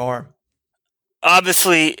some of them are.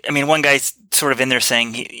 Obviously, I mean, one guy's sort of in there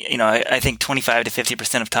saying, I think 25 to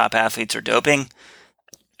 50% of top athletes are doping.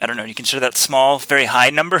 I don't know. Do you consider that small, very high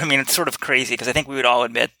number? I mean, it's sort of crazy because I think we would all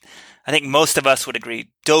admit, I think most of us would agree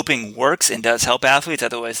doping works and does help athletes.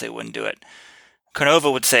 Otherwise, they wouldn't do it.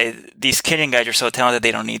 Canova would say, these Kenyan guys are so talented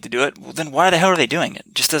they don't need to do it. Well, then why the hell are they doing it?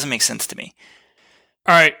 It just doesn't make sense to me.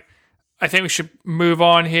 All right. I think we should move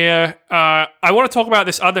on here. I want to talk about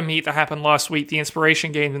this other meet that happened last week, the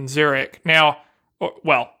Inspiration Games in Zurich. Now,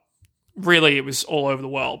 really it was all over the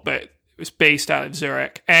world, but it was based out of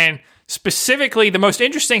Zurich. And specifically, the most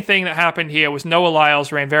interesting thing that happened here was Noah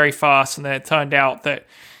Lyles ran very fast, and then it turned out that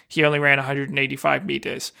he only ran 185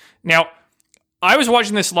 meters. Now, I was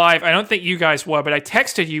watching this live. I don't think you guys were, but I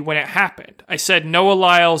texted you when it happened. I said Noah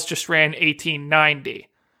Lyles just ran 1890.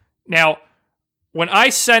 Now, when I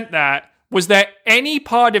sent that, was there any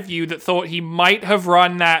part of you that thought he might have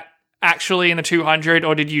run that actually in the 200,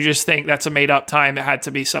 or did you just think that's a made-up time that had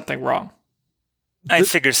to be something wrong? I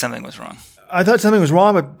figured something was wrong. I thought something was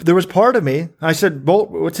wrong, but there was part of me. I said, Bolt,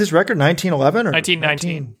 what's his record, 1911 or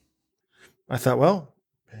 1919? I thought, well,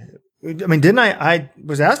 I mean, didn't I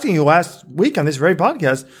was asking you last week on this very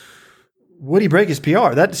podcast, would he break his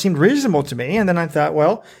PR? That seemed reasonable to me. And then I thought,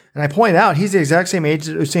 well, and I pointed out he's the exact same age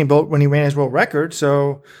as Usain Bolt when he ran his world record.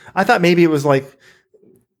 So I thought maybe it was like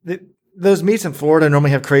those meets in Florida normally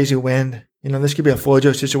have crazy wind. This could be a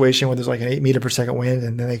FloJo situation where there's like an 8 meter per second wind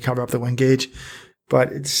and then they cover up the wind gauge.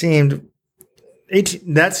 But it seemed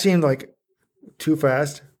like too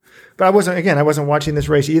fast. But I wasn't watching this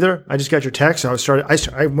race either. I just got your text. So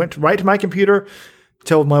I went right to my computer,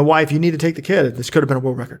 told my wife, you need to take the kid. This could have been a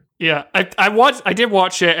world record. Yeah, I did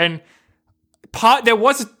watch it, and there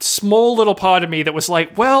was a small little part of me that was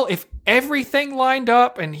like, well, if everything lined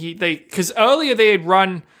up and because earlier they had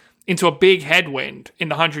run into a big headwind in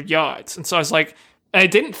the 100 yards. And so I was like, I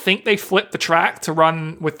didn't think they flipped the track to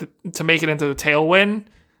run to make it into the tailwind.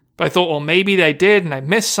 But I thought, well, maybe they did and I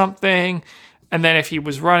missed something. And then if he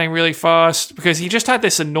was running really fast, because he just had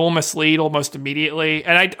this enormous lead almost immediately.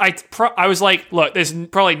 And I was like, look, there's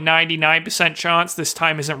probably 99% chance this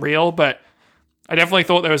time isn't real, but I definitely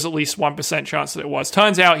thought there was at least 1% chance that it was.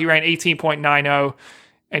 Turns out he ran 18.90,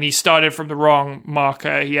 and he started from the wrong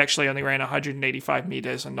marker. He actually only ran 185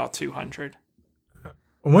 meters and not 200. I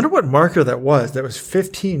wonder what marker that was. That was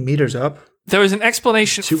 15 meters up. There was an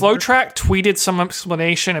explanation. FloTrack tweeted some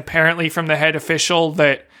explanation, apparently from the head official,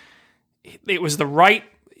 that it was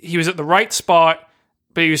he was at the right spot,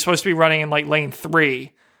 but he was supposed to be running in like lane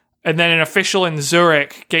 3. And then an official in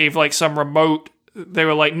Zurich gave like some remote. They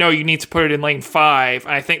were like, no, you need to put it in lane 5.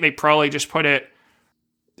 And I think they probably just put it,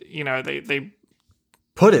 they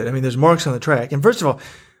put it. I mean, there's marks on the track. And first of all,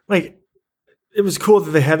 like, it was cool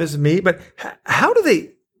that they had this meet, but how do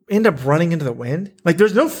they end up running into the wind? Like,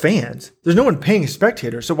 there's no fans. There's no one paying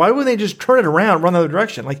spectators. So why wouldn't they just turn it around, run the other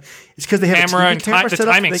direction? Like, it's because they have camera the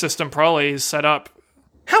timing system probably is set up.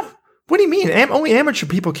 How? What do you mean? Only amateur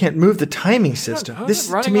people can't move the timing system. This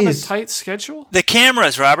running to me on is a tight schedule. The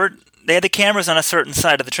cameras, Robert. They had the cameras on a certain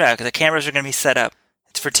side of the track. The cameras are going to be set up.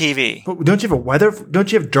 It's for TV. But don't you have a weather?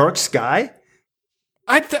 Don't you have dark sky?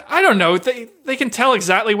 I don't know. They can tell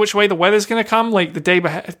exactly which way the weather's going to come. Like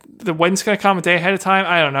the wind's going to come a day ahead of time.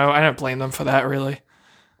 I don't know. I don't blame them for that, really.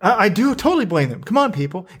 I do totally blame them. Come on,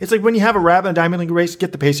 people. It's like when you have a rabbit in a Diamond League race,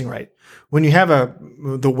 get the pacing right. When you have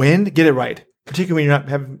the wind, get it right. Particularly when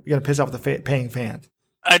you're going to piss off the paying fans.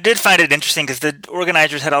 I did find it interesting because the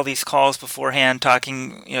organizers had all these calls beforehand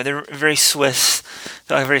talking, they're very Swiss,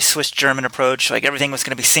 like a very Swiss-German approach, like everything was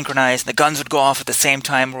going to be synchronized and the guns would go off at the same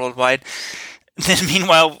time worldwide. And then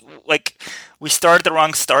meanwhile, like, we start at the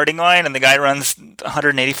wrong starting line and the guy runs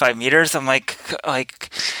 185 meters. I'm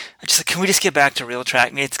can we just get back to real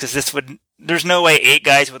track meets? Because there's no way 8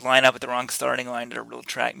 guys would line up at the wrong starting line at a real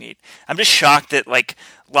track meet. I'm just shocked that, like,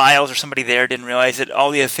 Lyles or somebody there didn't realize it.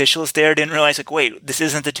 All the officials there didn't realize, like, wait, this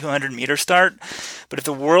isn't the 200-meter start. But if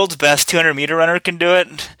the world's best 200-meter runner can do it,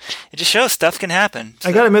 it just shows stuff can happen. So.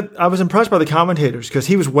 I got to admit, I was impressed by the commentators because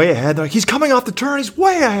he was way ahead. They're like, he's coming off the turn. He's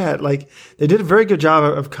way ahead. Like, they did a very good job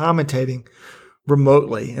of commentating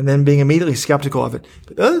remotely and then being immediately skeptical of it.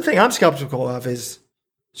 But the other thing I'm skeptical of is,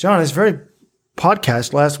 John, this very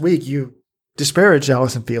podcast last week, you disparaged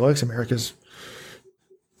Allyson Felix, America's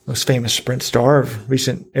most famous sprint star of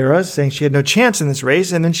recent eras, saying she had no chance in this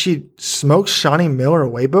race, and then she smokes Shani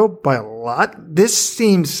Miller-Uibo by a lot. This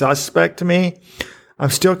seems suspect to me. I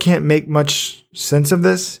still can't make much sense of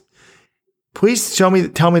this. Please tell me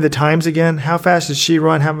the times again. How fast did she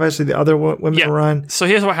run? How fast did the other women run? So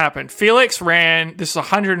here's what happened. Felix ran, this is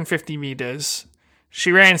 150 meters.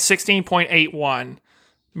 She ran 16.81.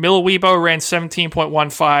 Miller-Uibo ran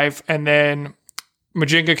 17.15, and then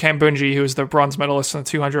Mujinga Kambunji, who was the bronze medalist in the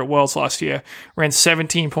 200 Worlds last year, ran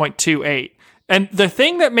 17.28. And the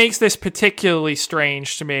thing that makes this particularly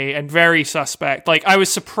strange to me and very suspect, like, I was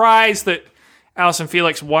surprised that Allyson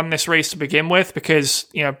Felix won this race to begin with because,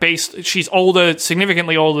 she's older,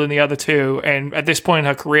 significantly older than the other two, and at this point in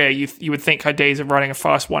her career, you would think her days of running a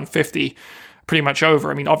fast 150 pretty much over.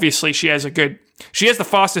 I mean, obviously she has the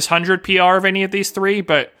fastest 100 PR of any of these three,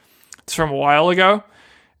 but it's from a while ago.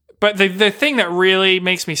 But the thing that really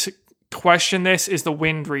makes me question this is the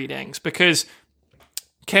wind readings, because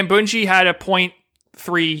Kambunji had a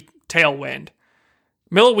 0.3 tailwind.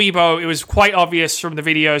 Miller-Uibo, it was quite obvious from the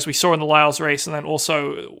videos we saw in the Lyles race, and then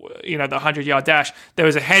also, the 100-yard dash, there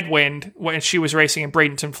was a headwind when she was racing in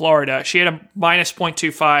Bradenton, Florida. She had a minus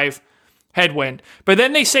 0.25 headwind. But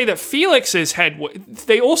then they say that Felix's headwind,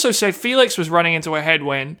 they also said Felix was running into a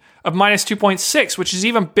headwind of minus 2.6, which is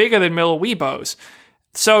even bigger than Miller-Uibo's.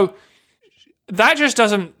 So that just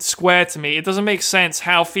doesn't square to me. It doesn't make sense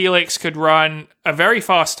how Felix could run a very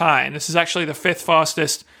fast time. This is actually the 5th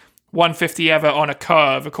fastest 150 ever on a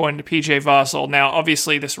curve, according to PJ Varsel. Now,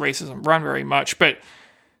 obviously, this race doesn't run very much, but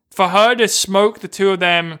for her to smoke the two of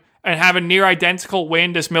them and have a near identical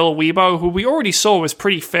wind as Miller-Uibo, who we already saw was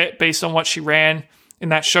pretty fit based on what she ran in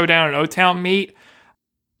that showdown at O-Town meet,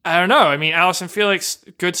 I don't know. I mean, Allyson Felix,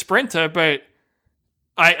 good sprinter, but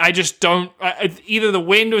I just don't. Either the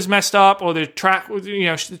wind was messed up, or the track,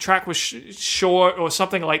 the track was short, or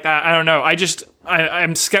something like that. I don't know.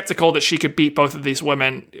 I'm skeptical that she could beat both of these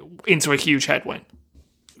women into a huge headwind.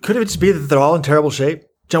 Could it just be that they're all in terrible shape?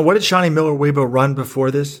 John, what did Shani Miller-Uibo run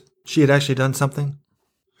before this? She had actually done something?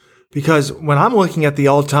 Because when I'm looking at the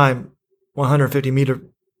all-time 150-meter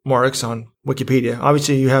marks on Wikipedia,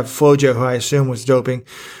 obviously you have Flojo, who I assume was doping,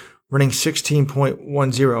 running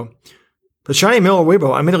 16.10. But Shani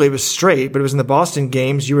Miller-Uibo, admittedly, it was straight, but it was in the Boston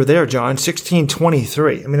Games. You were there, John,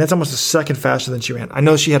 16.23. I mean, that's almost a second faster than she ran. I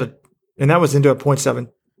know she had and that was into a 0.7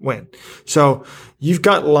 win. So you've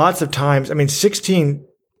got lots of times. I mean,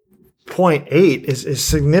 16.8 is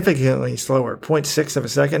significantly slower, 0.6 of a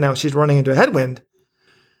second. Now she's running into a headwind.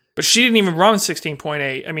 But she didn't even run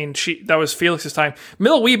 16.8. I mean, that was Felix's time.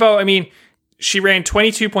 Miller-Uibo, I mean, she ran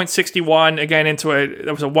 22.61 again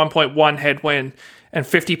that was a 1.1 headwind, and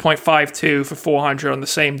 50.52 for 400 on the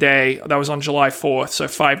same day. That was on July 4th, so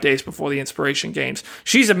 5 days before the Inspiration Games.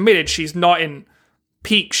 She's admitted she's not in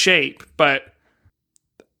peak shape, but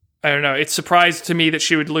I don't know. It's surprised to me that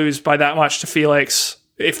she would lose by that much to Felix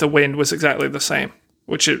if the wind was exactly the same,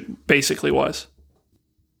 which it basically was.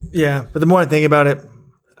 Yeah, but the more I think about it,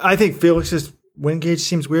 I think Felix's wind gauge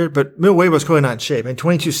seems weird, but Miller-Uibo was clearly not in shape. And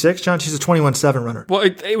 22.6, John, she's a 21.7 runner. Well,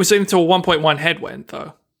 it was into a 1.1 headwind,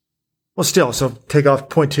 though. Well, still, so take off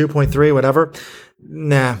 0.2, 0.3, whatever.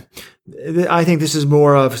 Nah. I think this is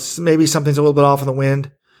more of maybe something's a little bit off on the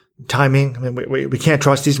wind. Timing. I mean, we can't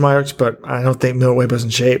trust these marks, but I don't think Miller-Uibo's in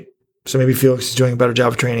shape. So maybe Felix is doing a better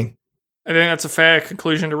job of training. I think that's a fair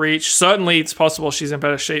conclusion to reach. Certainly, it's possible she's in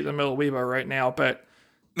better shape than Miller-Uibo right now, but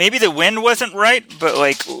maybe the wind wasn't right, but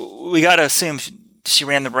we got to assume she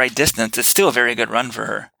ran the right distance. It's still a very good run for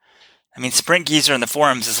her. I mean, Sprint Geezer in the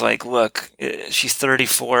forums is like, look, she's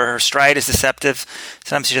 34. Her stride is deceptive.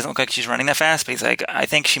 Sometimes she doesn't look like she's running that fast, but he's like, I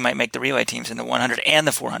think she might make the relay teams in the 100 and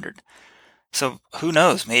the 400. So who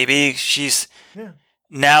knows? Maybe she's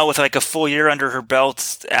now with like a full year under her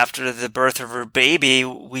belt after the birth of her baby,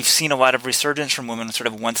 we've seen a lot of resurgence from women sort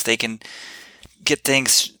of once they can get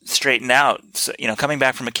things straightened out. So, coming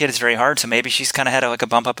back from a kid is very hard. So maybe she's kind of had a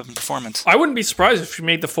bump up in performance. I wouldn't be surprised if she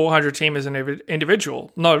made the 400 team as an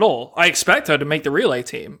individual. Not at all. I expect her to make the relay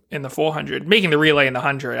team in the 400. Making the relay in the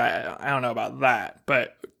 100, I don't know about that.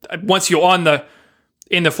 But once you're in the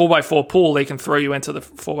 4x4 pool, they can throw you into the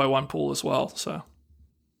 4x1 pool as well. So,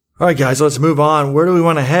 all right, guys, let's move on. Where do we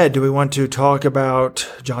want to head? Do we want to talk about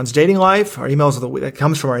John's dating life? Our emails of the week, that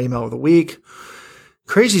comes from our email of the week.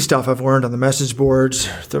 Crazy stuff I've learned on the message boards,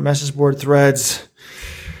 the message board threads.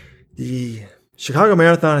 The Chicago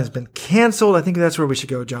Marathon has been canceled. I think that's where we should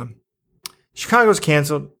go, John. Chicago's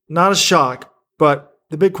canceled. Not a shock, but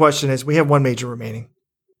the big question is we have one major remaining.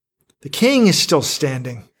 The king is still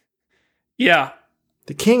standing. Yeah.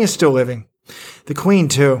 The king is still living. The queen,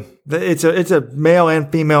 too. It's a male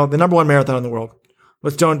and female, the number one marathon in the world.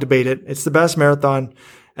 Let's don't debate it. It's the best marathon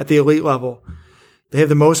at the elite level. They have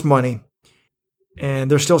the most money.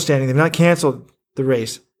 And they're still standing. They've not canceled the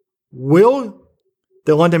race. Will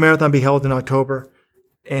the London Marathon be held in October?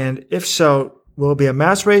 And if so, will it be a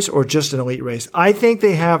mass race or just an elite race? I think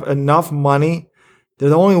they have enough money. They're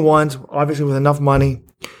the only ones, obviously, with enough money.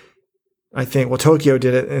 I think, Tokyo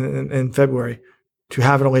did it in February to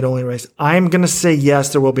have an elite-only race. I'm going to say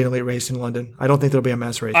yes, there will be an elite race in London. I don't think there'll be a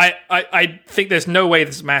mass race. I think there's no way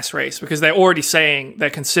there's a mass race because they're already saying they're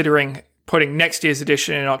considering putting next year's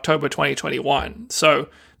edition in October 2021. So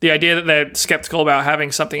the idea that they're skeptical about having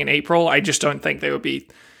something in April, I just don't think they would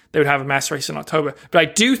have a mass race in October. But I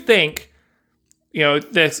do think, you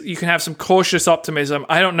can have some cautious optimism.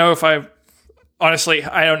 I don't know.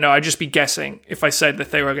 I'd just be guessing if I said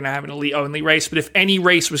that they were going to have an elite only race. But if any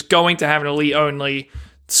race was going to have an elite only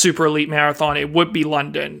super elite marathon, it would be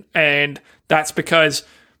London. And that's because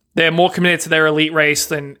they're more committed to their elite race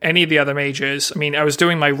than any of the other majors. I mean, I was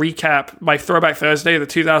doing my Throwback Thursday, the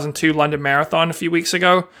 2002 London Marathon a few weeks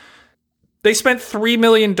ago. They spent $3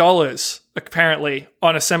 million, apparently,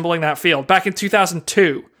 on assembling that field back in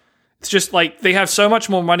 2002. It's just like they have so much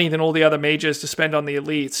more money than all the other majors to spend on the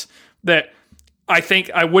elites that I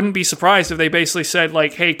think I wouldn't be surprised if they basically said,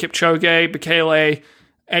 like, hey, Kipchoge, Bekele,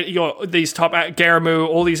 and, these top Garamu,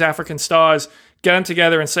 all these African stars, get them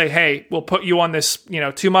together and say, hey, we'll put you on this,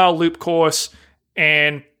 2-mile loop course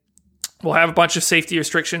and we'll have a bunch of safety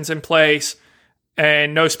restrictions in place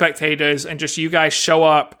and no spectators and just you guys show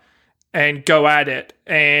up and go at it.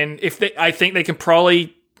 And I think they can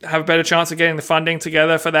probably have a better chance of getting the funding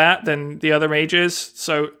together for that than the other majors.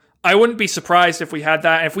 So I wouldn't be surprised if we had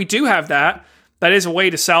that. And if we do have that, that is a way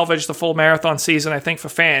to salvage the full marathon season, I think, for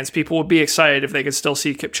fans. People would be excited if they could still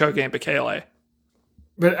see Kipchoge and Bekele.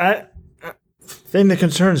 But thing that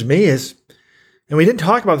concerns me is, and we didn't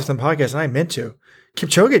talk about this on the podcast, and I meant to,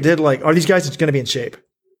 Kipchoge did are these guys going to be in shape?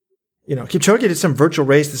 Kipchoge did some virtual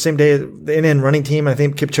race the same day, the NN running team. I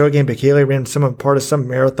think Kipchoge and Bekele ran part of some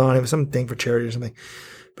marathon. It was something for charity or something.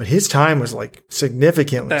 But his time was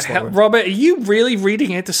significantly slower. Robert, are you really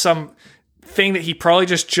reading into some thing that he probably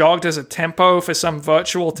just jogged as a tempo for some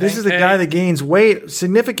virtual 10K? This is the guy that gains weight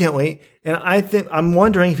significantly, and I'm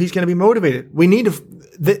wondering if he's going to be motivated. We need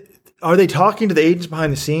to. Are they talking to the agents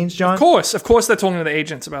behind the scenes, John? Of course, they're talking to the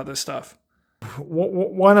agents about this stuff.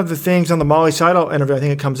 One of the things on the Molly Seidel interview, I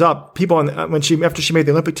think it comes up. People after she made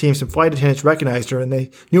the Olympic team, some flight attendants recognized her, and they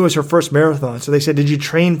knew it was her first marathon. So they said, "Did you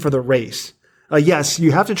train for the race?" Yes,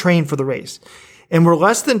 you have to train for the race. And we're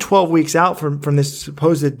less than 12 weeks out from this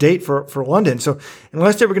supposed date for London. So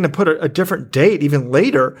unless they were going to put a different date even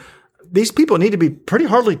later, these people need to be pretty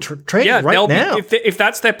hardly training right now. If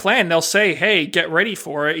that's their plan, they'll say, hey, get ready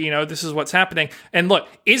for it. This is what's happening. And look,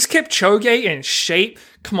 is Kipchoge in shape?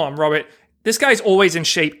 Come on, Robert. This guy's always in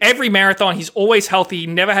shape. Every marathon, he's always healthy. He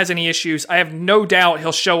never has any issues. I have no doubt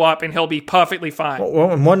he'll show up and he'll be perfectly fine. Well,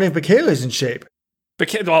 I'm wondering if Bekele's in shape.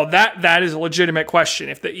 Well, that is a legitimate question.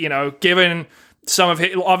 If given some of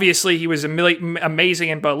his, obviously he was amazing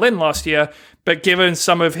in Berlin last year, but given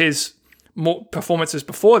some of his performances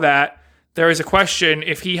before that, there is a question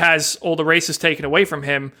if he has all the races taken away from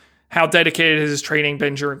him, how dedicated has his training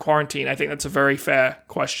been during quarantine? I think that's a very fair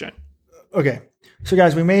question. Okay. So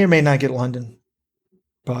guys, we may or may not get London,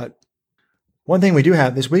 but one thing we do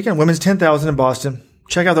have this weekend, women's 10,000 in Boston.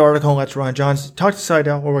 Check out the article on Let's Run. John's talk to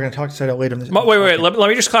Seidel, or we're going to talk to Seidel later. Wait. Let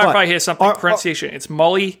me just clarify here something. Pronunciation. It's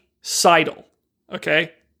Molly Seidel.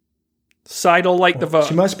 Okay? Seidel like the verb.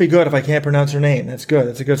 She must be good if I can't pronounce her name. That's good.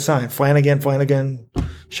 That's a good sign. Flanagan,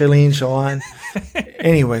 Shailene, Shalon.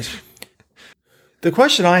 Anyways, the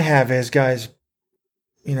question I have is, guys,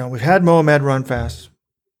 we've had Mohamed run fast.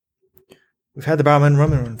 We've had the Bowerman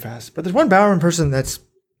woman run fast, but there's one Bowerman person that's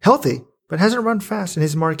healthy but hasn't run fast in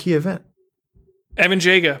his marquee event. Evan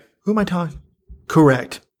Jager. Who am I talking?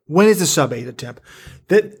 Correct. When is the sub-8 attempt?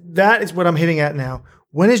 That is what I'm hitting at now.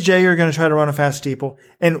 When is Jager going to try to run a fast steeple?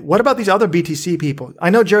 And what about these other BTC people? I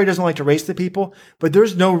know Jerry doesn't like to race the people, but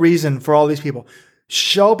there's no reason for all these people.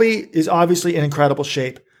 Shelby is obviously in incredible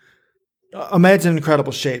shape. Ahmed's in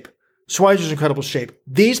incredible shape. Schweizer's in incredible shape.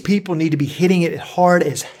 These people need to be hitting it hard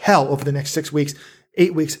as hell over the next 6 weeks,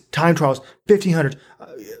 8 weeks, time trials, 1500.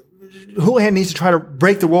 Houlihan needs to try to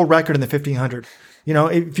break the world record in the 1500. You know,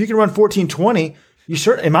 if you can run 1420, you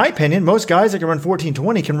certainly, in my opinion, most guys that can run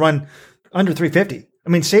 1420 can run under 350. I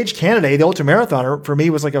mean, Sage Canaday, the ultramarathoner, for me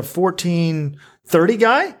was like a 1430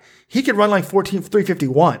 guy. He could run like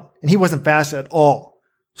 351, and he wasn't fast at all.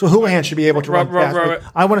 So Houlihan should be able to run fast. Robert,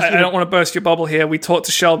 I don't want to burst your bubble here. We talked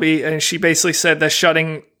to Shelby, and she basically said they're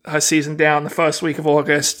shutting her season down the first week of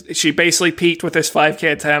August. She basically peaked with this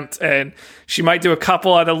 5K attempt, and she might do a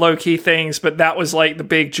couple other low-key things, but that was like the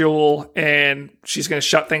big jewel, and she's going to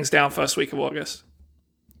shut things down first week of August.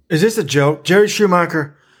 Is this a joke? Jerry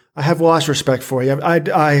Schumacher, I have lost respect for you.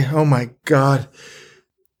 Oh my God.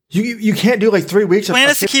 You can't do like 3 weeks. Plan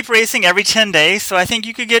is to keep racing every 10 days, so I think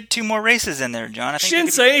you could get 2 more races in there, John. She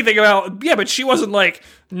didn't say anything about, but she wasn't like,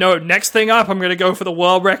 no, next thing up, I'm going to go for the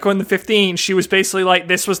world record in the 15. She was basically like,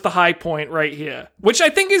 this was the high point right here, which I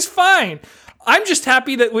think is fine. I'm just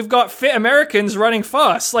happy that we've got fit Americans running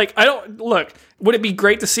fast. Like, would it be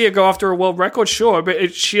great to see her go after a world record? Sure,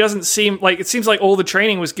 but she doesn't seem like, it seems like all the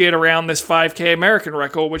training was geared around this 5K American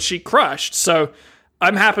record, which she crushed. So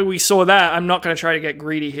I'm happy we saw that. I'm not going to try to get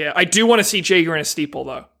greedy here. I do want to see Jager in a steeple,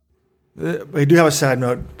 though. I do have a side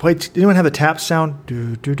note. Anyone have the tap sound?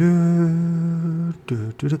 Do, do, do,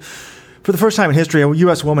 do, do, do. For the first time in history, a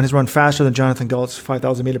U.S. woman has run faster than Jonathan Gault's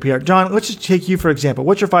 5,000 meter PR. John, let's just take you for example.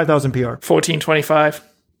 What's your 5,000 PR? 14:25.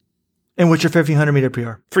 And what's your 1,500 meter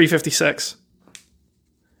PR? 3:56.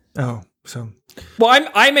 Oh, so. Well,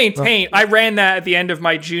 I maintain I ran that at the end of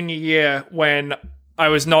my junior year when I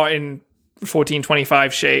was not in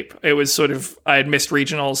 14:25 shape. It was sort of, I had missed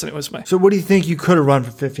regionals, and it was my. So what do you think you could have run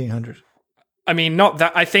for 1,500? I mean, not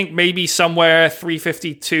that. I think maybe somewhere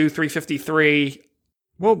 3:52, 3:53.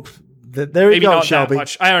 Well, there you go, not Shelby. That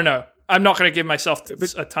much. I don't know. I'm not going to give myself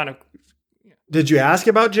a ton of. Did you ask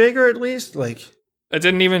about Jager at least? Like, it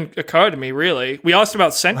didn't even occur to me, really. We asked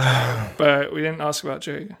about Central, but we didn't ask about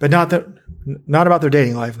Jager. But not about their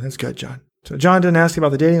dating life. That's good, John. So John didn't ask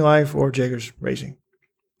about the dating life or Jager's racing.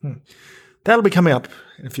 That'll be coming up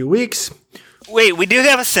in a few weeks. Wait, we do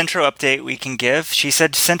have a Centro update we can give. She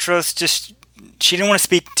said Centro's she didn't want to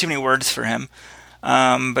speak too many words for him.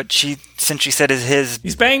 But since she said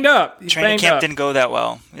he's banged up. Training camp didn't go that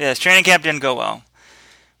well. Yes, training camp didn't go well.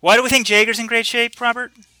 Why do we think Jager's in great shape,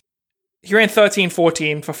 Robert? He ran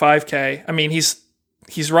 13:14 for 5K. I mean,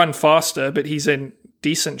 he's run faster, but he's in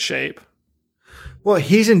decent shape. Well,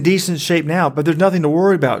 he's in decent shape now, but there's nothing to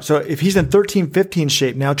worry about. So if he's in 13-15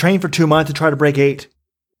 shape now, train for 2 months and try to break 8.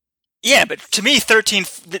 Yeah, but to me,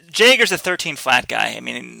 Jager's a 13 flat guy. I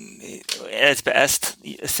mean, at its best,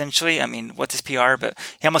 essentially. I mean, what's his PR? But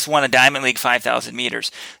he almost won a Diamond League 5,000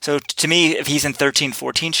 meters. So to me, if he's in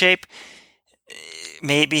 13-14 shape,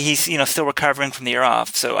 maybe he's still recovering from the year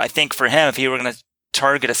off. So I think for him, if he were going to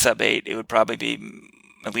target a sub-8, it would probably be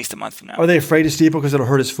at least a month from now. Are they afraid of steeple because it'll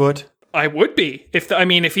hurt his foot? I would be.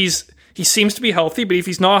 If he seems to be healthy, but if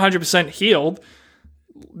he's not 100% healed,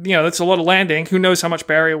 that's a lot of landing. Who knows how much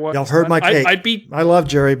barrier work? Y'all heard my take. I love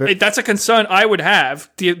Jerry, but that's a concern I would have,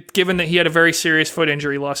 given that he had a very serious foot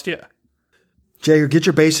injury last year. Jager, get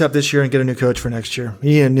your base up this year and get a new coach for next year.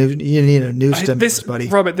 You need a new stimulus, buddy.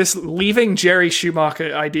 Robert, this leaving Jerry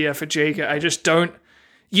Schumacher idea for Jager, I just don't.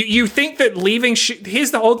 You think that leaving...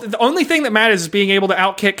 Here's the only thing that matters is being able to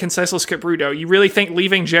outkick Conseslus Caprudo. You really think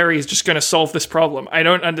leaving Jerry is just going to solve this problem? I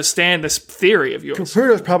don't understand this theory of yours.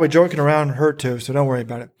 Caprudo's probably joking around and hurt too, so don't worry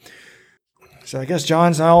about it. So I guess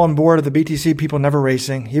John's all on board of the BTC people never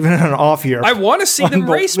racing, even in an off year. I want to see them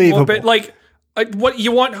race more, but what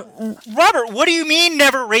you want... Robert, what do you mean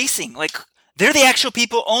never racing? Like, they're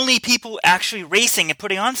the only people actually racing and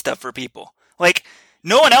putting on stuff for people. Like...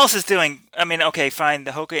 No one else is doing. I mean, okay, fine.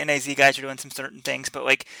 The Hoka NAZ guys are doing some certain things,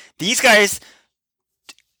 but these guys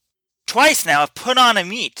twice now have put on a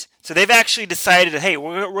meet. So they've actually decided, hey,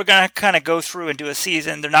 we're going to kind of go through and do a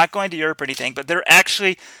season. They're not going to Europe or anything, but they're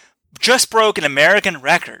actually just broke an American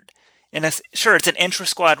record. And sure, it's an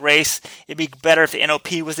intra-squad race. It'd be better if the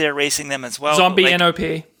NOP was there racing them as well. Zombie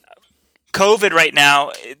NOP. COVID right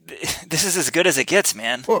now, this is as good as it gets,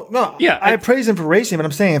 man. Well, no, Yeah, I praise him for racing, but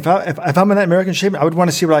I'm saying if I'm in that American shape, I would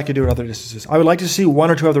want to see what I could do at other distances. I would like to see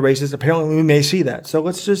one or two other races. Apparently, we may see that. So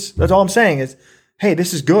that's all I'm saying is, hey,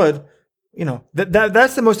 this is good. You know,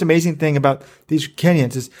 that's the most amazing thing about these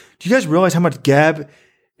Kenyans is, do you guys realize how much Gab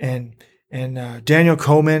and Daniel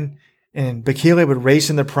Komen and Bekele would race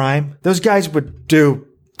in their prime? Those guys would do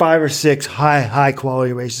 5 or 6 high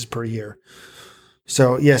quality races per year.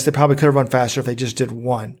 So yes, they probably could have run faster if they just did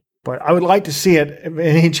one. But I would like to see it.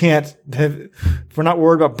 Any chance that if we're not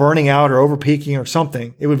worried about burning out or over peaking or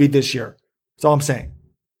something, it would be this year. That's all I'm saying.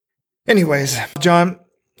 Anyways, John,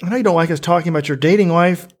 I know you don't like us talking about your dating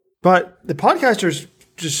life, but the podcasters,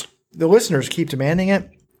 just the listeners, keep demanding it.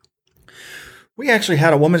 We actually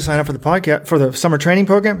had a woman sign up for the podcast for the summer training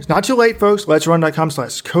program. It's not too late, folks.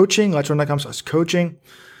 Let'sRun.com/coaching. Let'sRun.com/coaching.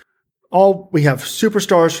 We have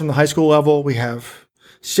superstars from the high school level. We have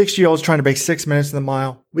 60-year-olds trying to make 6 minutes in the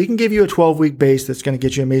mile. We can give you a 12-week base that's going to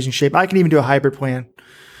get you in amazing shape. I can even do a hybrid plan,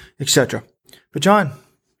 etc. But John,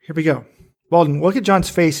 here we go. Walden, look at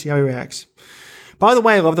John's face, see how he reacts. By the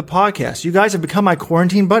way, I love the podcast. You guys have become my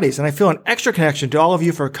quarantine buddies, and I feel an extra connection to all of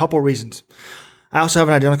you for a couple reasons. I also have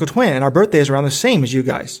an identical twin, and our birthday is around the same as you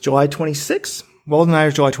guys. July 26th. Walden and I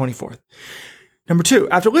are July 24th. Number 2,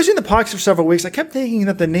 after listening to the podcast for several weeks, I kept thinking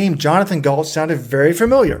that the name Jonathan Galt sounded very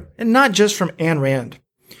familiar, and not just from Ayn Rand.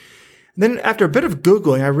 And then after a bit of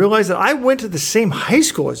Googling, I realized that I went to the same high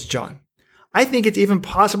school as John. I think it's even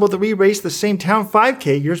possible that we raced the same town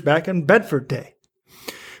 5K years back on Bedford Day.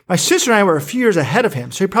 My sister and I were a few years ahead of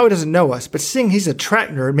him, so he probably doesn't know us, but seeing he's a track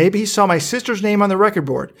nerd, maybe he saw my sister's name on the record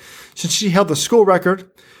board, since she held the school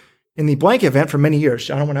record in the blank event for many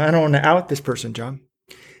years. I don't want to out this person, John.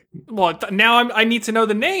 Well, now I need to know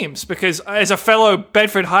the names, because as a fellow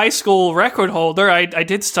Bedford High School record holder, I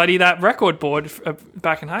did study that record board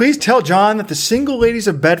back in high school. Please tell John that the single ladies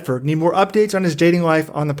of Bedford need more updates on his dating life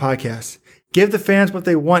on the podcast. Give the fans what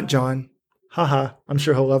they want, John. Haha, I'm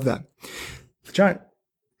sure he'll love that. John,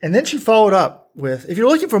 and then she followed up with, if you're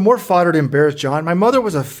looking for more fodder to embarrass John, my mother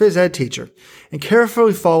was a phys ed teacher and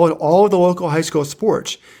carefully followed all of the local high school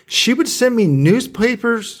sports. She would send me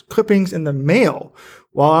newspapers clippings in the mail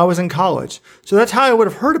while I was in college. So that's how I would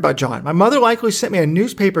have heard about John. My mother likely sent me a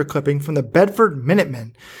newspaper clipping from the Bedford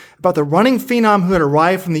Minutemen about the running phenom who had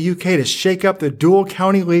arrived from the UK to shake up the dual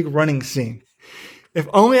county league running scene. If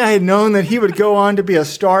only I had known that he would go on to be a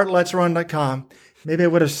star at Let'sRun.com, maybe I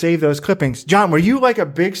would have saved those clippings. John, were you like a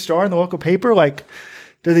big star in the local paper? Like,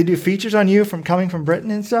 do they do features on you from coming from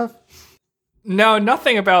Britain and stuff? No,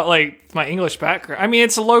 nothing about like my English background. I mean,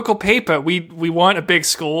 it's a local paper. We weren't a big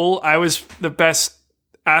school. I was the best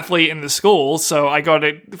athlete in the school, so I got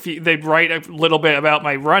they'd write a little bit about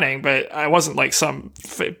my running, but I wasn't like some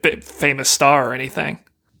famous star or anything.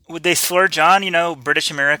 Would they slur John,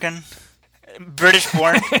 British American? British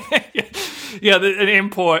born? Yeah, an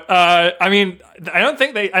import. I mean, I don't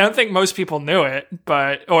think most people knew it,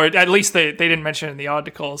 or at least they didn't mention it in the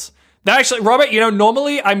articles. That actually, Robert,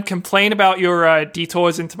 normally I'm complaining about your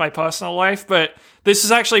detours into my personal life, but this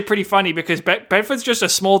is actually pretty funny because Bedford's just a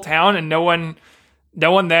small town and no one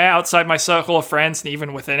there outside my circle of friends and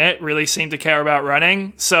even within it really seemed to care about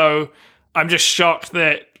running. So I'm just shocked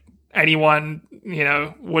that anyone,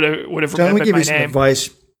 would have remembered my name. Let me give you some advice.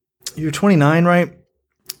 You're 29, right?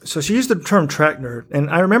 So she used the term track nerd. And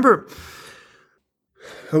I remember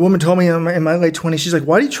a woman told me in my late 20s, she's like,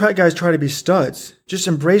 why do you track guys try to be studs? Just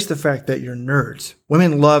embrace the fact that you're nerds.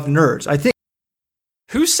 Women love nerds. I think.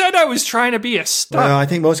 Who said I was trying to be a stud? Well, I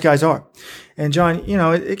think most guys are. And John,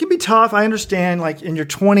 it can be tough. I understand, like in your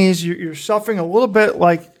 20s, you're suffering a little bit.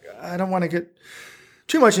 Like, I don't want to get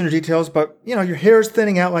too much into details, but your hair is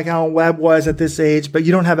thinning out like Alan Webb was at this age, but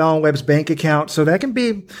you don't have Alan Webb's bank account. So that can be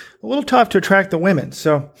a little tough to attract the women.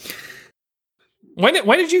 So when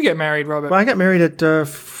did you get married, Robert? Well, I got married at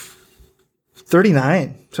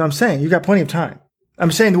 39. So I'm saying you got plenty of time.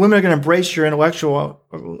 I'm saying the women are going to embrace your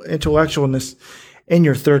intellectualness in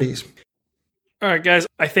your 30s. All right, guys,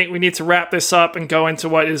 I think we need to wrap this up and go into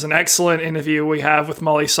what is an excellent interview we have with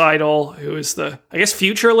Molly Seidel, who is the, I guess,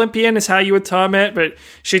 future Olympian is how you would term it, but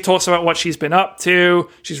she talks about what she's been up to.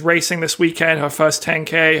 She's racing this weekend, her first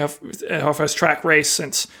 10K, her first track race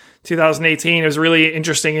since 2018. It was a really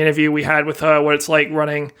interesting interview we had with her, what it's like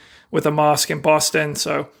running with a mask in Boston.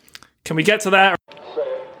 So can we get to that?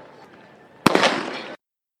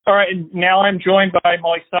 All right, now I'm joined by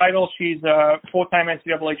Molly Seidel. She's a four-time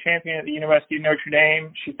NCAA champion at the University of Notre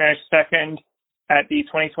Dame. She finished second at the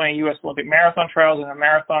 2020 U.S. Olympic Marathon Trials in a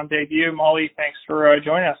marathon debut. Molly, thanks for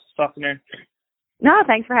joining us this afternoon. No,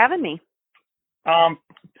 thanks for having me. So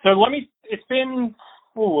it's been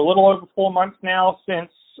a little over 4 months now since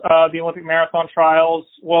the Olympic marathon trials.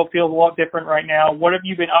 World feels a lot different right now. What have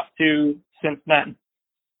you been up to since then?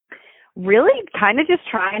 Really kind of just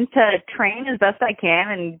trying to train as best I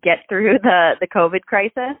can and get through the COVID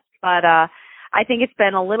crisis. But I think it's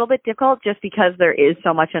been a little bit difficult just because there is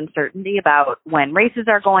so much uncertainty about when races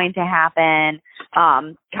are going to happen,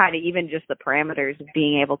 kind of even just the parameters of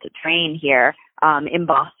being able to train here in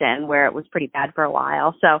Boston, where it was pretty bad for a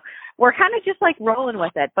while. So we're kind of just like rolling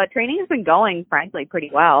with it. But training has been going, frankly,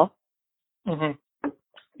 pretty well. Mm-hmm.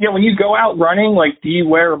 Yeah, when you go out running, like, do you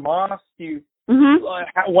wear a mask?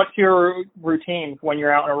 What's your routine when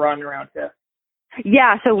you're out on a run around here?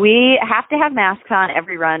 Yeah, so we have to have masks on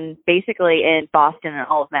every run, basically in Boston and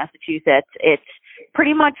all of Massachusetts. It's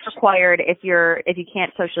pretty much required if you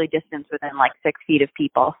can't socially distance within like 6 feet of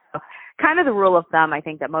people. So kind of the rule of thumb I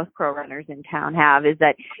think that most pro runners in town have is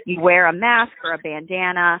that you wear a mask or a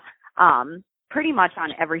bandana pretty much on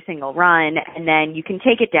every single run, and then you can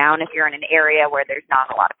take it down if you're in an area where there's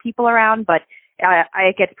not a lot of people around, but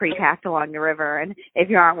it gets pretty packed along the river, and if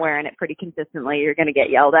you aren't wearing it pretty consistently, you're going to get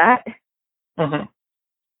yelled at. Mm-hmm.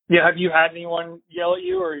 Yeah, have you had anyone yell at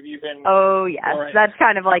you, or have you been... Oh, yes. Right? That's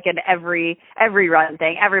kind of like an every run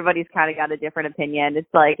thing. Everybody's kind of got a different opinion.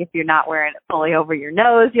 It's like if you're not wearing it fully over your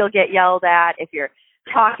nose, you'll get yelled at. If you're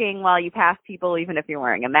talking while you pass people, even if you're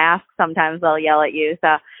wearing a mask, sometimes they'll yell at you.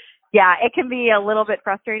 So, yeah, it can be a little bit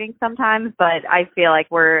frustrating sometimes, but I feel like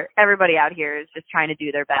everybody out here is just trying to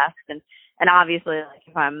do their best. And obviously, like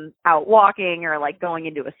if I'm out walking or like going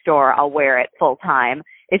into a store, I'll wear it full time.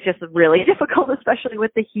 It's just really difficult, especially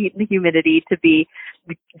with the heat and the humidity, to be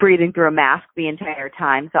breathing through a mask the entire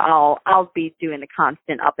time. So I'll be doing the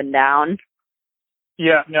constant up and down.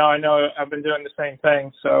 Yeah, no, I know. I've been doing the same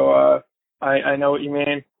thing, so I know what you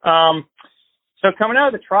mean. So coming out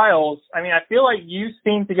of the trials, I mean, I feel like you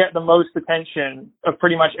seem to get the most attention of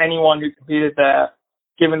pretty much anyone who competed there,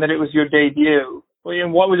 given that it was your debut.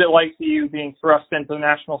 And what was it like for you being thrust into the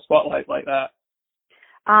national spotlight like that?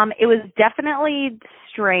 It was definitely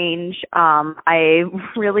strange. I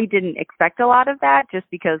really didn't expect a lot of that just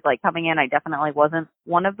because, like, coming in, I definitely wasn't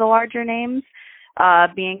one of the larger names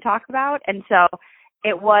being talked about. And so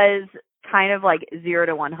it was kind of like 0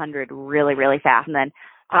 to 100 really, really fast. And then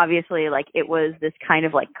obviously, like, it was this kind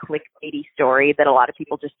of like clickbaity story that a lot of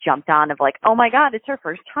people just jumped on of like, oh my God, it's her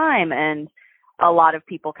first time. And a lot of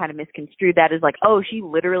people kind of misconstrued that as like, oh, she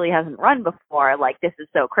literally hasn't run before. Like, this is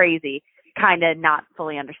so crazy, kind of not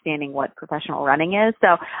fully understanding what professional running is.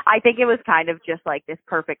 So I think it was kind of just like this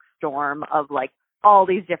perfect storm of like all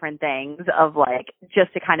these different things of like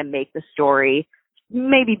just to kind of make the story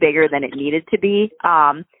maybe bigger than it needed to be.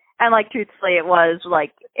 And like, truthfully, it was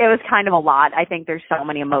kind of a lot. I think there's so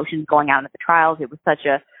many emotions going on at the trials. It was such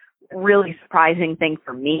a really surprising thing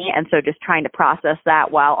for me, and so just trying to process that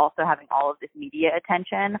while also having all of this media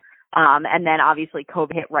attention, and then obviously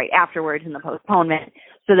COVID hit right afterwards in the postponement,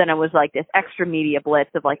 so then it was like this extra media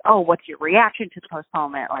blitz of like, oh, what's your reaction to the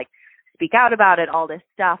postponement, like speak out about it, all this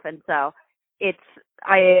stuff. And so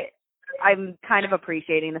I'm kind of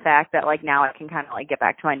appreciating the fact that like now I can kind of like get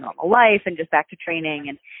back to my normal life and just back to training,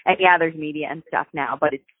 and yeah, there's media and stuff now,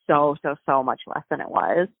 but it's so much less than it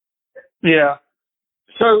was. Yeah.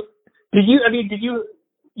 So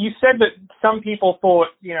you said that some people thought,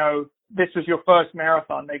 you know, this was your first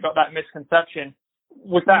marathon. They got that misconception.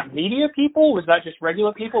 Was that media people? Was that just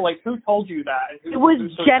regular people? Like, who told you that? It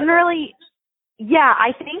was generally, yeah,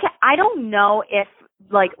 I don't know if,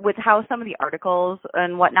 like, with how some of the articles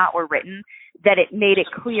and whatnot were written, that it made it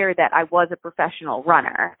clear that I was a professional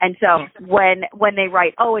runner. And so when they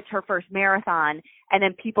write, oh, it's her first marathon, and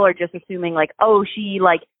then people are just assuming, like, oh, she,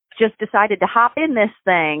 like, just decided to hop in this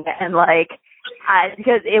thing, and like,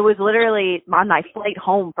 because it was literally on my flight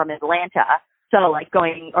home from Atlanta. So like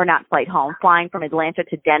flying from Atlanta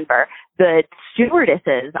to Denver, the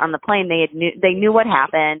stewardesses on the plane, they knew what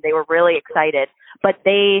happened. They were really excited, but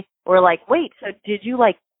they were like, wait, so did you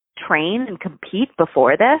like train and compete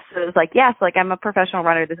before this? So it was like, yes, like I'm a professional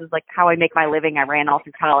runner. This is like how I make my living. I ran all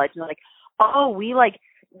through college. And like, oh, we like,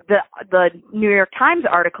 the New York Times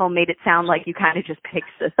article made it sound like you kind of just picked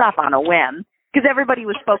this up on a whim, because everybody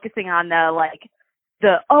was focusing on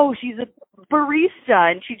oh, she's a barista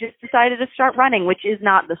and she just decided to start running, which is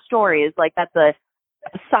not the story. Is like, that's a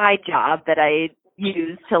side job that I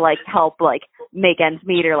use to like help like make ends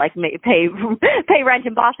meet or like pay rent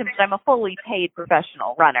in Boston, but I'm a fully paid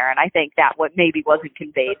professional runner. And I think that what maybe wasn't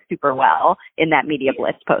conveyed super well in that media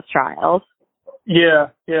blitz post trials.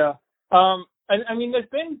 Yeah. I mean,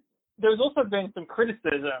 there's also been some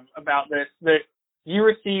criticism about this, that you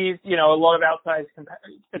received, you know, a lot of outside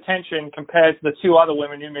attention compared to the two other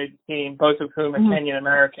women who made the team, both of whom are Kenyan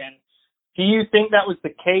American. Do you think that was the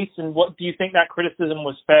case, and what do you think that criticism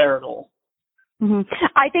was fair at all? Mm-hmm.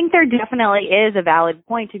 I think there definitely is a valid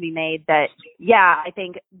point to be made that, yeah, I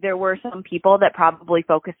think there were some people that probably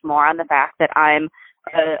focused more on the fact that I'm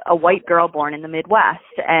a white girl born in the Midwest,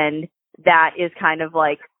 and that is kind of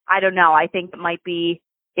like, I don't know, I think it might be,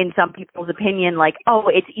 in some people's opinion, like, oh,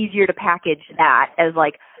 it's easier to package that as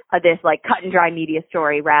like this like cut and dry media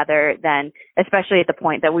story rather than, especially at the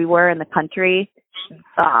point that we were in the country,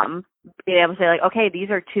 being able to say like, okay, these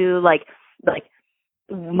are two like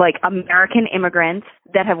American immigrants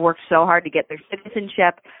that have worked so hard to get their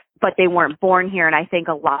citizenship, but they weren't born here. And I think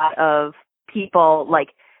a lot of people, like,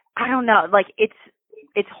 I don't know, like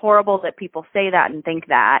it's horrible that people say that and think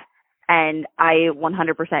that. And I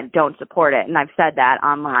 100% don't support it. And I've said that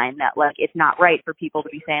online, that like it's not right for people to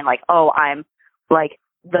be saying like, oh, I'm like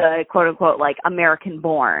the quote unquote like American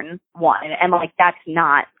born one. And like that's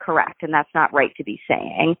not correct. And that's not right to be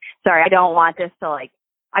saying. Sorry, I don't want this to like,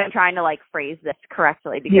 I'm trying to like phrase this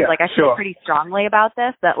correctly because like I feel pretty strongly about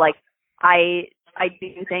this, that like I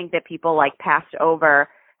do think that people like passed over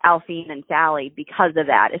Alphine and Sally because of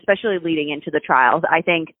that, especially leading into the trials. I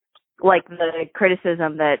think like the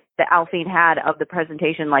criticism that Alphine had of the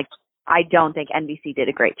presentation, like I don't think NBC did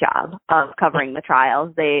a great job of covering the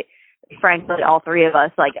trials. They, frankly, all three of us,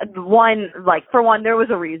 like for one, there was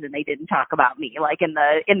a reason they didn't talk about me, like in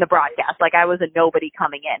the broadcast. Like I was a nobody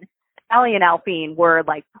coming in. Sally and Alphine were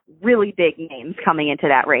like really big names coming into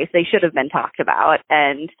that race. They should have been talked about.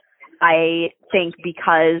 And I think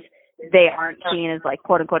because they aren't seen as like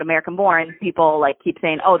quote unquote American born, people like keep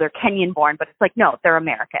saying, oh, they're Kenyan born, but it's like, no, they're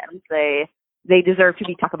Americans. They deserve to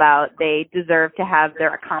be talked about. They deserve to have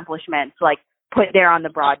their accomplishments like put there on the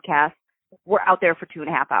broadcast. We're out there for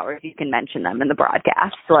 2.5 hours. You can mention them in the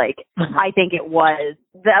broadcast. Like, I think it was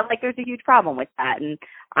that, like, there's a huge problem with that. And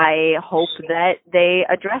I hope that they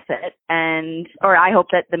address it or I hope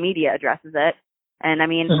that the media addresses it. And I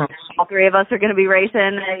mean, all three of us are going to be racing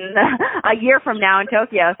in a year from now in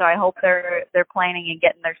Tokyo. So I hope they're planning and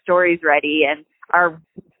getting their stories ready and are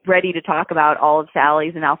ready to talk about all of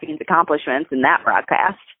Sally's and Alphine's accomplishments in that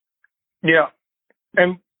broadcast. Yeah.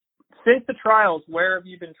 And since the trials, where have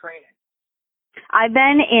you been training? I've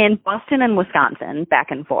been in Boston and Wisconsin back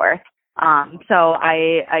and forth. So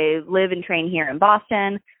I live and train here in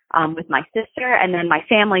Boston with my sister, and then my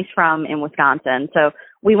family's in Wisconsin. So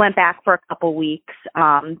we went back for a couple weeks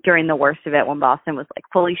during the worst of it when Boston was like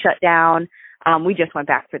fully shut down. We just went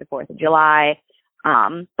back for the 4th of July,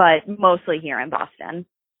 but mostly here in Boston.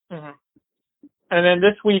 Mm-hmm. And then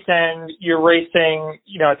this weekend, you're racing,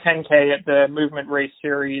 a 10K at the Movement Race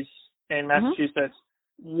Series in Massachusetts. Mm-hmm.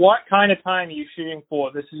 What kind of time are you shooting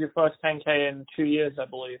for? This is your first 10K in 2 years, I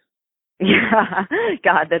believe. Yeah,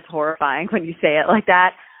 God, that's horrifying when you say it like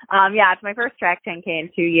that. Yeah, it's my first track 10K in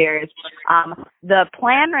 2 years. The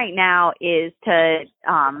plan right now is to,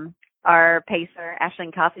 our pacer,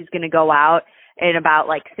 Ashlyn Cuff, is going to go out in about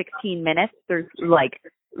like 16 minutes through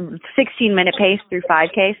 16-minute pace through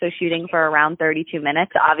 5K, so shooting for around 32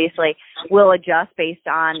 minutes. Obviously, we'll adjust based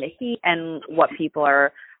on the heat and what people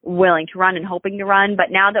are willing to run and hoping to run. But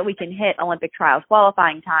now that we can hit Olympic trials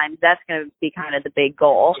qualifying times, that's going to be kind of the big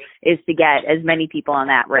goal, is to get as many people in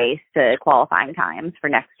that race to qualifying times for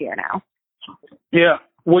next year now. Yeah.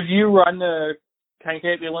 Would you run the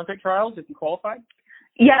 10K at the Olympic trials if you qualified?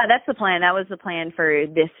 Yeah, that's the plan. That was the plan for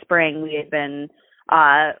this spring. We had been,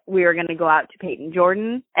 we were going to go out to Peyton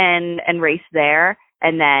Jordan and race there,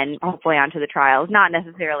 and then hopefully onto the trials, not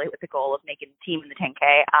necessarily with the goal of making a team in the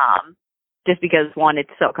 10K, just because, one, it's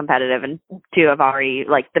so competitive, and two, I've already,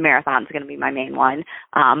 like, the marathon's going to be my main one.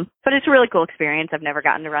 But it's a really cool experience. I've never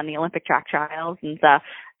gotten to run the Olympic track trials, and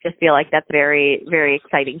just feel like that's a very, very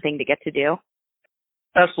exciting thing to get to do.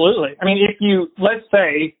 Absolutely. I mean, if you, let's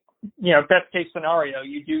say, best case scenario,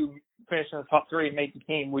 you do finish in the top 3 and make the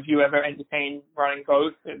team, would you ever entertain running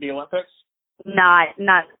both at the Olympics? Not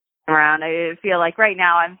around. I feel like right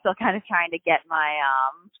now I'm still kind of trying to get my,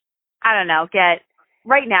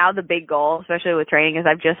 right now, the big goal, especially with training, is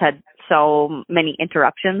I've just had so many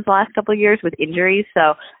interruptions the last couple of years with injuries.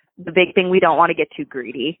 So the big thing, we don't want to get too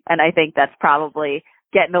greedy. And I think that's probably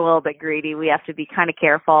getting a little bit greedy. We have to be kind of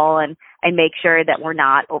careful and make sure that we're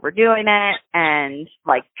not overdoing it and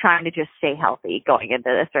like trying to just stay healthy going into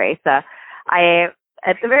this race.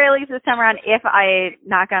 At the very least this time around, if I,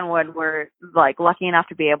 knock on wood, we're like lucky enough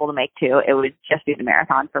to be able to make 2, it would just be the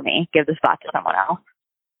marathon for me. Give the spot to someone else.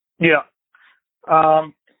 Yeah.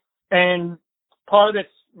 And part of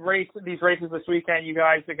these races this weekend, you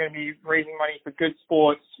guys are going to be raising money for Good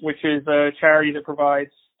Sports, which is a charity that provides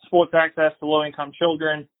sports access to low-income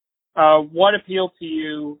children. What appealed to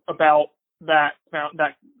you about that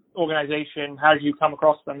organization? How did you come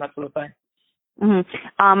across them? That sort of thing.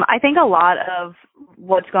 I think a lot of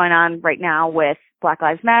what's going on right now with Black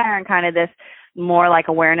Lives Matter and kind of this more like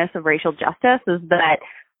awareness of racial justice is that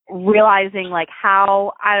realizing like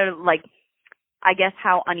how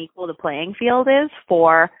how unequal the playing field is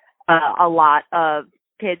for a lot of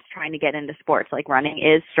kids trying to get into sports. Like running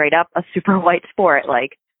is straight up a super white sport.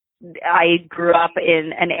 Like I grew up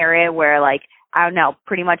in an area where like, I don't know,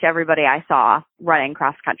 pretty much everybody I saw running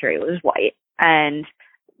cross country was white. And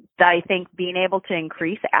I think being able to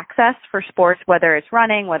increase access for sports, whether it's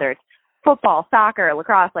running, whether it's football, soccer,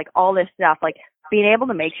 lacrosse, like all this stuff, like being able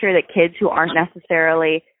to make sure that kids who aren't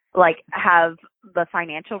necessarily like have the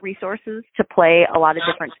financial resources to play a lot of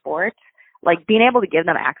different sports, like being able to give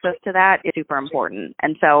them access to that is super important.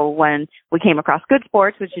 And so when we came across Good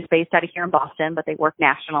Sports, which is based out of here in Boston, but they work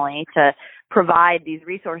nationally to provide these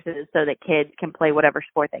resources so that kids can play whatever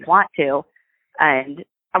sport they want to. And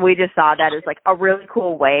we just saw that as like a really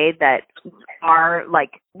cool way that our,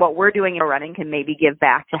 like what we're doing in running can maybe give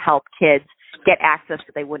back to help kids get access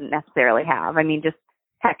that they wouldn't necessarily have. I mean, just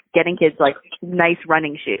heck, getting kids like nice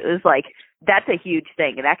running shoes, like that's a huge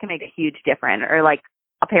thing. That can make a huge difference. Or like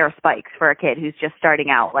a pair of spikes for a kid who's just starting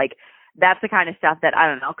out. Like that's the kind of stuff that, I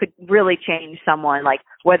don't know, could really change someone, like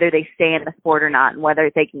whether they stay in the sport or not and whether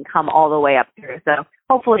they can come all the way up through. So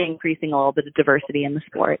hopefully increasing a little bit of diversity in the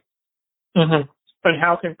sport. Mm-hmm. And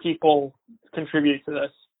how can people contribute to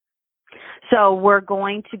this? So we're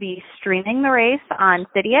going to be streaming the race on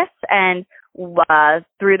Cydius, and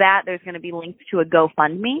through that, there's going to be links to a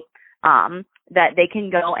GoFundMe that they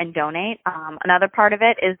can go and donate. Another part of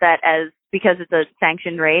it is that because it's a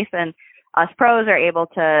sanctioned race and us pros are able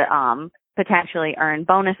to potentially earn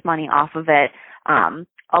bonus money off of it,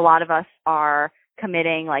 a lot of us are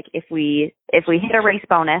committing, like if we hit a race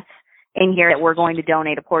bonus in here, that we're going to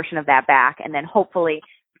donate a portion of that back, and then hopefully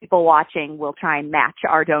people watching will try and match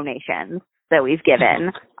our donations that we've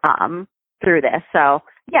given through this. So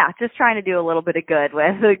yeah, just trying to do a little bit of good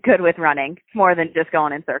with running, more than just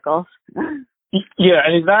going in circles. Yeah,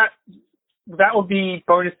 and is that will be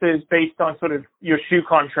bonuses based on sort of your shoe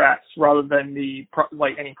contracts rather than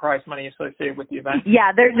like any prize money associated with the event?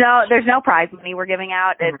 Yeah, there's no prize money we're giving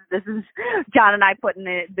out. This is John and I putting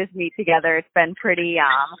this meet together. It's been pretty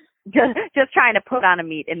just trying to put on a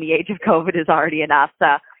meet in the age of COVID is already enough. So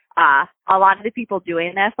a lot of the people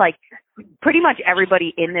doing this, like pretty much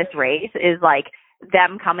everybody in this race is like,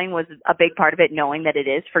 them coming was a big part of it, knowing that it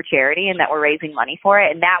is for charity and that we're raising money for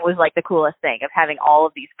it. And that was like the coolest thing of having all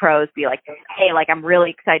of these pros be like, hey, like I'm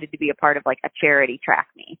really excited to be a part of like a charity track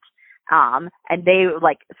meet. And they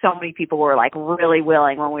like, so many people were like really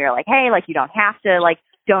willing when we were like, hey, like you don't have to like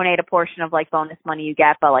donate a portion of like bonus money you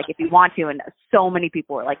get, but like if you want to, and so many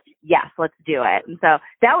people were like, yes, let's do it. And so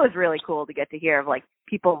that was really cool to get to hear of like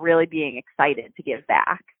people really being excited to give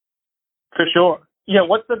back. For sure. Yeah,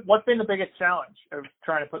 what's been the biggest challenge of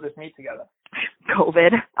trying to put this meet together?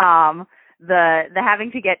 COVID. The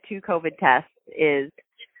having to get 2 COVID tests is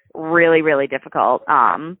really, really difficult.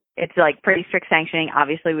 It's like pretty strict sanctioning.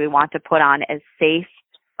 Obviously, we want to put on as safe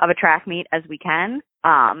of a track meet as we can,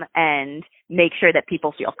 and make sure that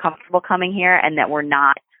people feel comfortable coming here and that we're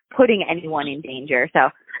not putting anyone in danger. So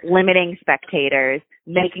limiting spectators,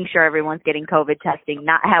 making sure everyone's getting COVID testing,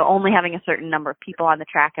 only having a certain number of people on the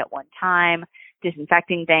track at one time,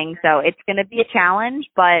 disinfecting things. So it's going to be a challenge,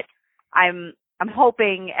 but I'm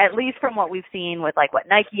hoping, at least from what we've seen with like what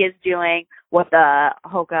Nike is doing, what the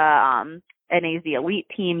Hoka NAZ Elite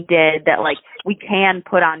team did, that like we can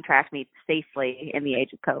put on track meets safely in the age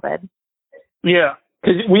of COVID. Yeah,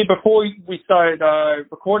 because before we started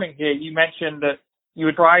recording here, you mentioned that you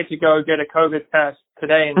would try to go get a COVID test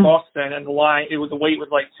today in Boston, and the wait was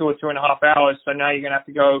like 2 or 2.5 hours. So now you're gonna have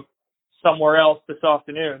to go somewhere else this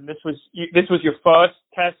afternoon. This was your first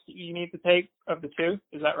test you need to take of the 2,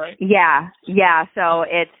 is that right? Yeah. So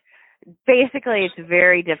it's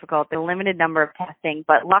very difficult. There's a limited number of testing,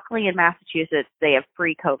 but luckily in Massachusetts they have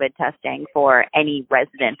free COVID testing for any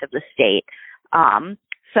resident of the state.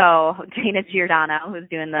 So Dana Giordano, who's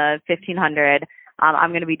doing the 1500,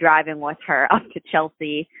 I'm going to be driving with her up to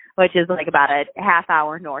Chelsea, which is like about a half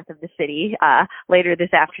hour north of the city, later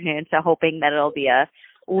this afternoon. So hoping that it'll be a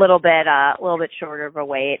little bit shorter of a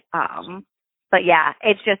wait. But yeah,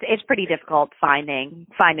 it's pretty difficult finding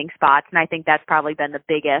spots. And I think that's probably been the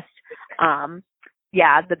biggest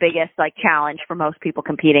like challenge for most people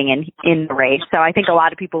competing in the race. So I think a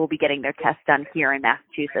lot of people will be getting their tests done here in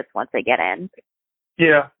Massachusetts once they get in.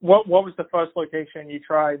 Yeah. What was the first location you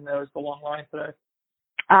tried and there was the long line today?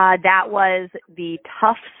 That was the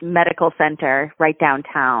Tufts Medical Center right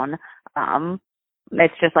downtown.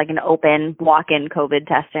 It's just like an open walk-in COVID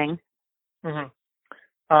testing.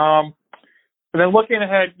 Mm-hmm. But then looking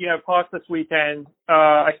ahead, past this weekend,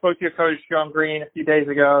 I spoke to your coach, John Green, a few days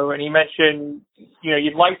ago, and he mentioned,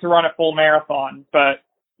 you'd like to run a full marathon, but,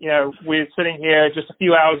 we're sitting here just a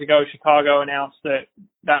few hours ago, Chicago announced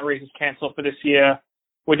that race is canceled for this year.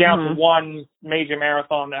 We're down to one major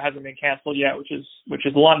marathon that hasn't been canceled yet, which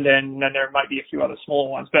is London, and then there might be a few other smaller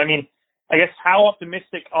ones. But I mean, I guess how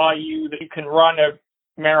optimistic are you that you can run a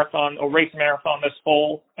marathon or race a marathon this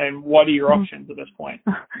fall, and what are your options at this point?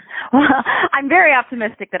 Well, I'm very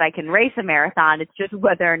optimistic that I can race a marathon. It's just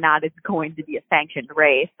whether or not it's going to be a sanctioned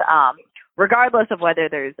race. Regardless of whether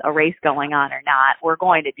there's a race going on or not, we're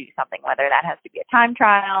going to do something, whether that has to be a time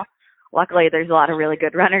trial. Luckily, there's a lot of really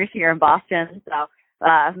good runners here in Boston, so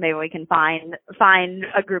maybe we can find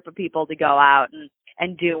a group of people to go out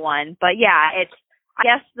and do one. But yeah, I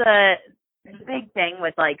guess the big thing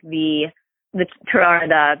with like the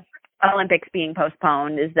Olympics being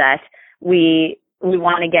postponed is that we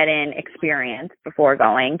want to get in experience before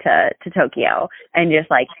going to Tokyo, and just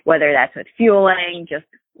like whether that's with fueling, just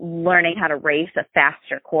learning how to race a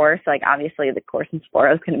faster course. Like obviously the course in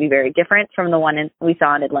Sapporo is going to be very different from the one we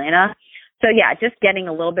saw in Atlanta. So yeah, just getting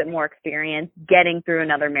a little bit more experience, getting through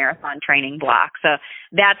another marathon training block. So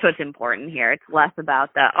that's what's important here. It's less about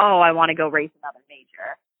I want to go race another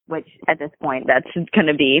major, which at this point that's going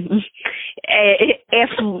to be, if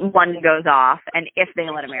one goes off and if they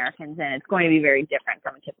let Americans in, it's going to be very different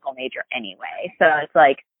from a typical major anyway. So it's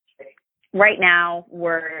like right now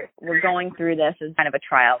we're going through this as kind of a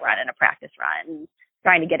trial run and a practice run,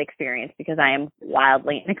 trying to get experience because I am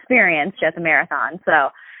wildly inexperienced at the marathon. So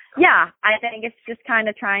yeah, I think it's just kind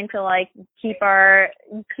of trying to like keep our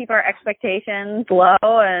expectations low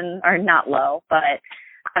or not low, but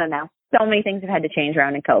I don't know. So many things have had to change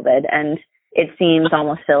around in COVID, and it seems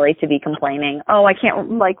almost silly to be complaining, I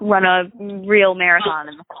can't like run a real marathon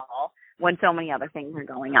in the fall when so many other things are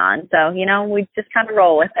going on. So, we just kind of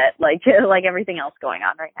roll with it, like everything else going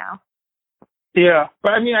on right now. Yeah.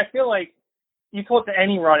 But I mean, I feel like you talk to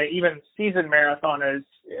any runner, even seasoned marathoners,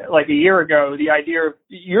 like a year ago, the idea of,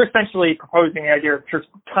 you're essentially proposing the idea of just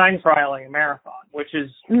time trialing a marathon, which is,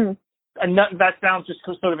 that sounds just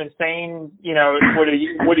sort of insane,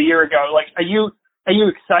 what a year ago. Like, are you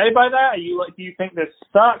excited by that? Are you like, do you think this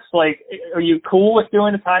sucks? Like, are you cool with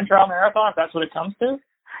doing a time trial marathon if that's what it comes to?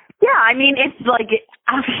 Yeah, I mean, it's like,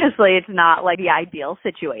 obviously it's not like the ideal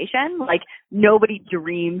situation. Like, nobody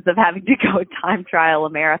dreams of having to go time trial a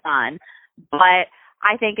marathon. But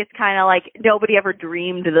I think it's kind of like nobody ever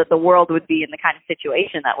dreamed that the world would be in the kind of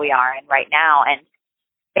situation that we are in right now. And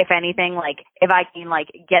if anything, like if I can like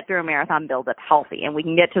get through a marathon build up healthy and we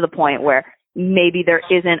can get to the point where maybe there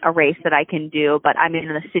isn't a race that I can do, but I'm in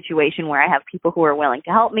a situation where I have people who are willing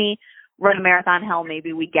to help me run a marathon,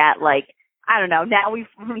 maybe we get like, I don't know, now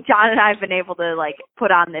John and I have been able to like put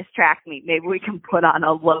on this track meet. Maybe we can put on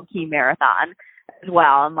a low key marathon as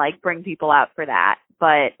well and like bring people out for that.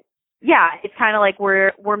 But yeah, it's kind of like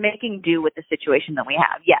we're making do with the situation that we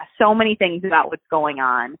have. Yes, so many things about what's going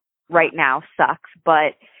on right now sucks,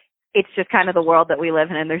 but it's just kind of the world that we live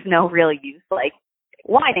in, and there's no real use like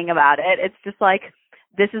whining about it. It's just like,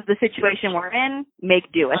 this is the situation we're in,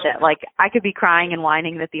 make do with it. Like, I could be crying and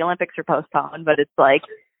whining that the Olympics are postponed, but it's like,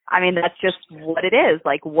 I mean, that's just what it is.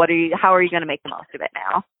 Like, how are you going to make the most of it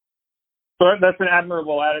now? So that's an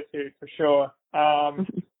admirable attitude for sure.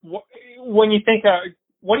 When you think,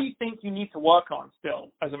 what do you think you need to work on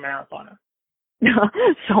still as a marathoner?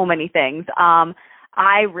 So many things.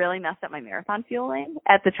 I really messed up my marathon fueling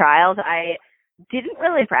at the trials. I didn't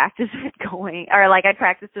really practice it I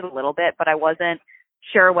practiced it a little bit, but I wasn't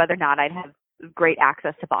sure whether or not I'd have great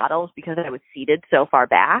access to bottles because I was seated so far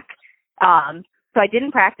back. So I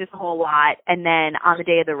didn't practice a whole lot. And then on the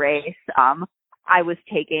day of the race, I was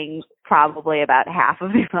taking probably about half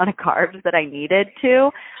of the amount of carbs that I needed to.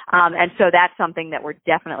 And so that's something that we're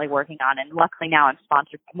definitely working on. And luckily now I'm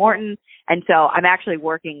sponsored by Morton. And so I'm actually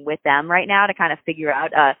working with them right now to kind of figure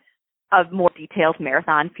out a more detailed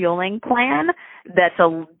marathon fueling plan that's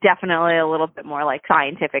definitely a little bit more like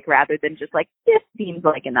scientific rather than just like, this seems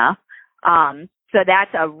like enough. So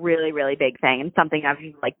that's a really, really big thing and something I've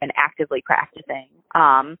like been actively practicing.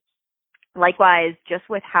 Likewise, just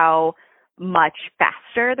with how much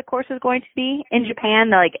faster the course is going to be in Japan,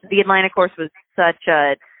 like the Atlanta course was such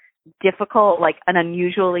a difficult, like an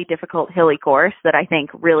unusually difficult hilly course that I think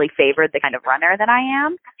really favored the kind of runner that I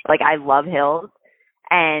am. Like, I love hills,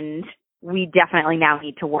 and we definitely now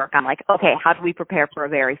need to work on like, okay, how do we prepare for a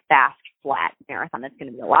very fast, flat marathon that's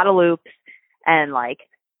going to be a lot of loops and like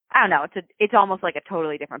I don't know, it's almost like a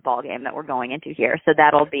totally different ball game that we're going into here. So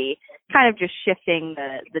that'll be kind of just shifting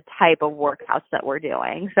the type of workouts that we're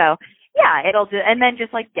doing. So yeah, and then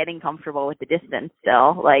just like getting comfortable with the distance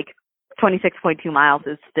still. Like 26.2 miles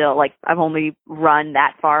is still like, I've only run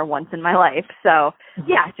that far once in my life. So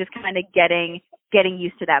yeah, just kind of getting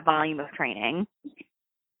used to that volume of training.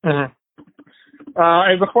 Mm-hmm.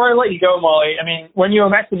 And before I let you go, Molly, I mean, when you were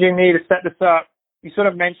messaging me to set this up, you sort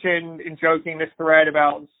of mentioned in joking this thread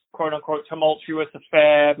about quote unquote tumultuous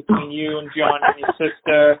affair between you and John and your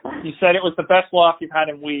sister. You said it was the best laugh you've had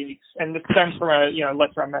in weeks, and this stems from a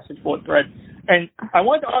Let's Run message board thread. And I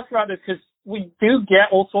wanted to ask about this because we do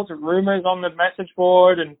get all sorts of rumors on the message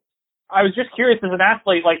board, and I was just curious as an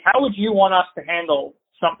athlete, like how would you want us to handle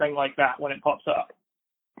something like that when it pops up?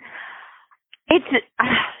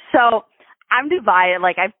 So I'm divided.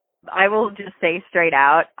 Like I will just say straight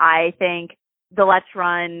out, I think the Let's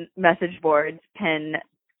Run message boards can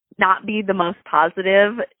not be the most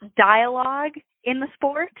positive dialogue in the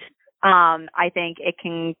sport. I think it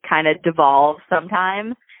can kind of devolve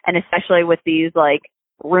sometimes, and especially with these like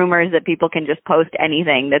rumors that people can just post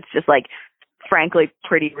anything that's just like frankly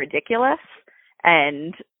pretty ridiculous.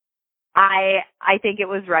 And I think it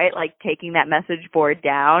was right, like taking that message board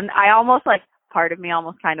down. I almost like, part of me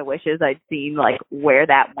almost kind of wishes I'd seen like where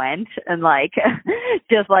that went and like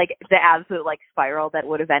just like the absolute like spiral that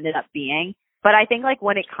would have ended up being. But I think like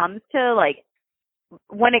when it comes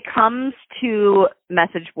to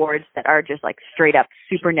message boards that are just like straight up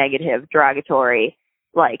super negative, derogatory,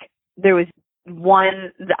 like there was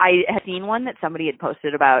one, I had seen one that somebody had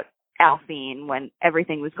posted about Alphine when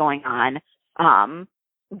everything was going on,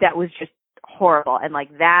 that was just horrible. And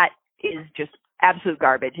like that is just absolute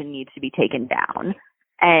garbage and needs to be taken down.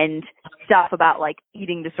 And stuff about like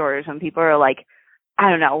eating disorders when people are like, I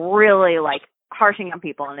don't know, really like harshing on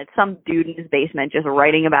people, and it's some dude in his basement just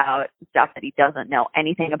writing about stuff that he doesn't know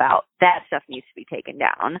anything about. That stuff needs to be taken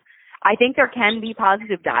down. I think there can be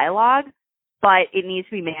positive dialogue, but it needs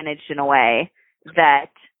to be managed in a way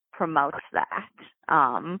that promotes that.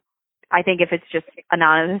 I think if it's just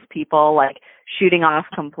anonymous people like shooting off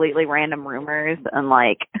completely random rumors and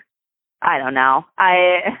like, I don't know.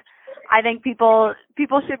 I think people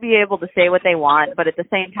should be able to say what they want, but at the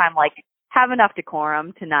same time, like, have enough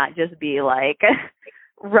decorum to not just be like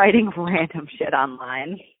writing random shit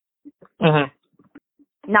online. Mm-hmm.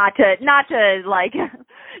 Not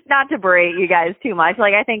to berate you guys too much.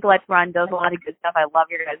 Like, I think Let's Run does a lot of good stuff. I love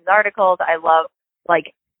your guys' articles. I love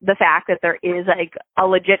like the fact that there is like a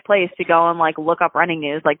legit place to go and like look up running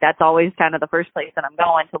news. Like that's always kind of the first place that I'm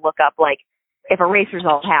going to look up like if a race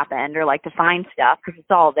result happened or like to find stuff because it's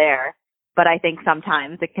all there. But I think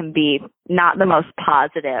sometimes it can be not the most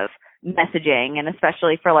positive messaging, and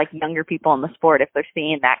especially for like younger people in the sport, if they're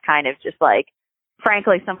seeing that kind of just like,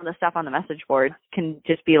 frankly, some of the stuff on the message boards can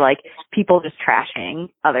just be like people just trashing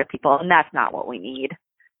other people, and that's not what we need.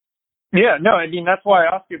 Yeah, no, I mean, that's why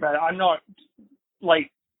I asked you about it. I'm not like,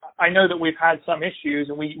 I know that we've had some issues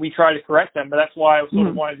and we try to correct them, but that's why I sort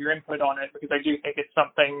of wanted your input on it, because I do think it's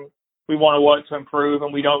something we want to work to improve,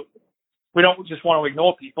 and we don't just want to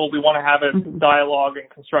ignore people. We want to have a dialogue and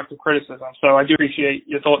constructive criticism. So I do appreciate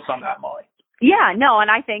your thoughts on that, Molly. Yeah, no, and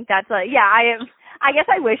I think that's I guess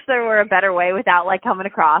I wish there were a better way without like coming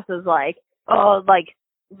across as like, oh, like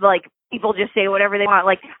people just say whatever they want.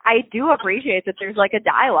 Like, I do appreciate that there's like a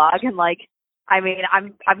dialogue, and like, I mean,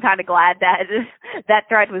 I'm kind of glad that that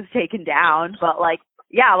thread was taken down, but like,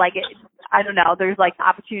 yeah, like I don't know, there's like the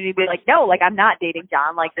opportunity to be like, no, like I'm not dating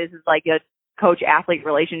John. Like this is like a coach-athlete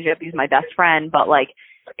relationship. He's my best friend, but like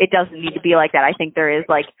it doesn't need to be like that. I think there is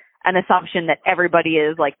like an assumption that everybody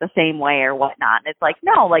is like the same way or whatnot. And it's like,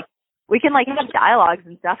 no, like we can like have dialogues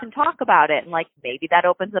and stuff and talk about it. And like maybe that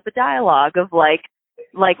opens up a dialogue of like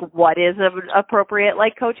what is an appropriate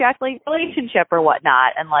like coach-athlete relationship or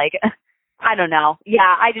whatnot. And like, I don't know.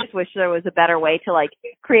 Yeah, I just wish there was a better way to like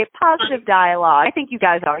create positive dialogue. I think you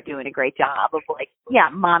guys are doing a great job of like, yeah,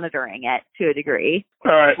 monitoring it to a degree.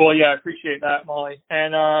 All right. Well, yeah, I appreciate that, Molly.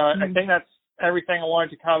 And I think that's everything I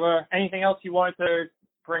wanted to cover. Anything else you wanted to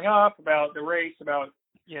bring up about the race, about,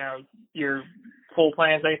 you know, your full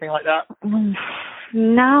plans, anything like that?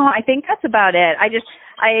 No, I think that's about it. I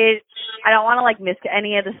don't want to like miss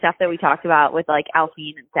any of the stuff that we talked about with like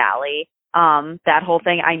Alphine and Sally. That whole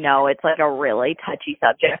thing, I know it's like a really touchy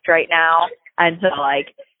subject right now. And so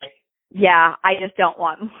like, yeah, I just don't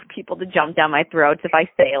want people to jump down my throats if I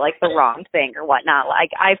say like the wrong thing or whatnot.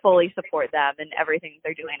 Like I fully support them and everything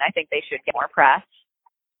they're doing. I think they should get more press.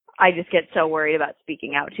 I just get so worried about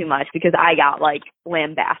speaking out too much because I got like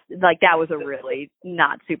lambasted. Like that was a really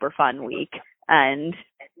not super fun week. And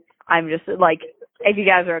I'm just like, if you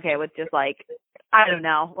guys are okay with just like, I don't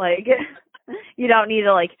know, like, you don't need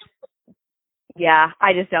to like, yeah,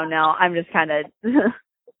 I just don't know. I'm just kind of,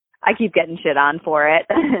 I keep getting shit on for it.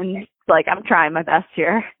 And like, I'm trying my best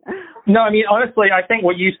here. No, I mean, honestly, I think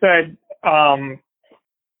what you said, I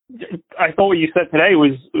thought what you said today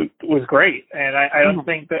was great. And I don't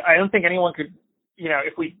think anyone could, you know,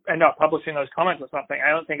 if we end up publishing those comments or something,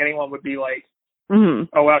 I don't think anyone would be like, oh,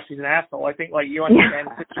 wow, she's an asshole. I think like you understand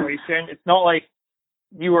the situation. It's not like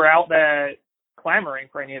you were out there clamoring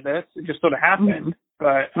for any of this. It just sort of happened.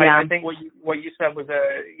 But I think what you said was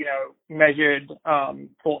a, you know, measured,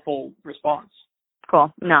 thoughtful response.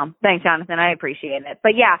 Cool. No, thanks, Jonathan. I appreciate it.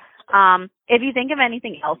 But yeah, if you think of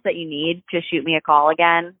anything else that you need, just shoot me a call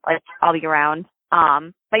again. Like, I'll be around.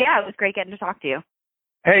 But yeah, it was great getting to talk to you.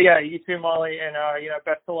 Hey, yeah, you too, Molly. And, you know,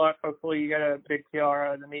 best of luck. Hopefully you get a big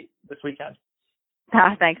PR to meet this weekend.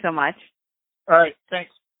 Thanks so much. All right.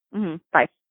 Thanks. Bye.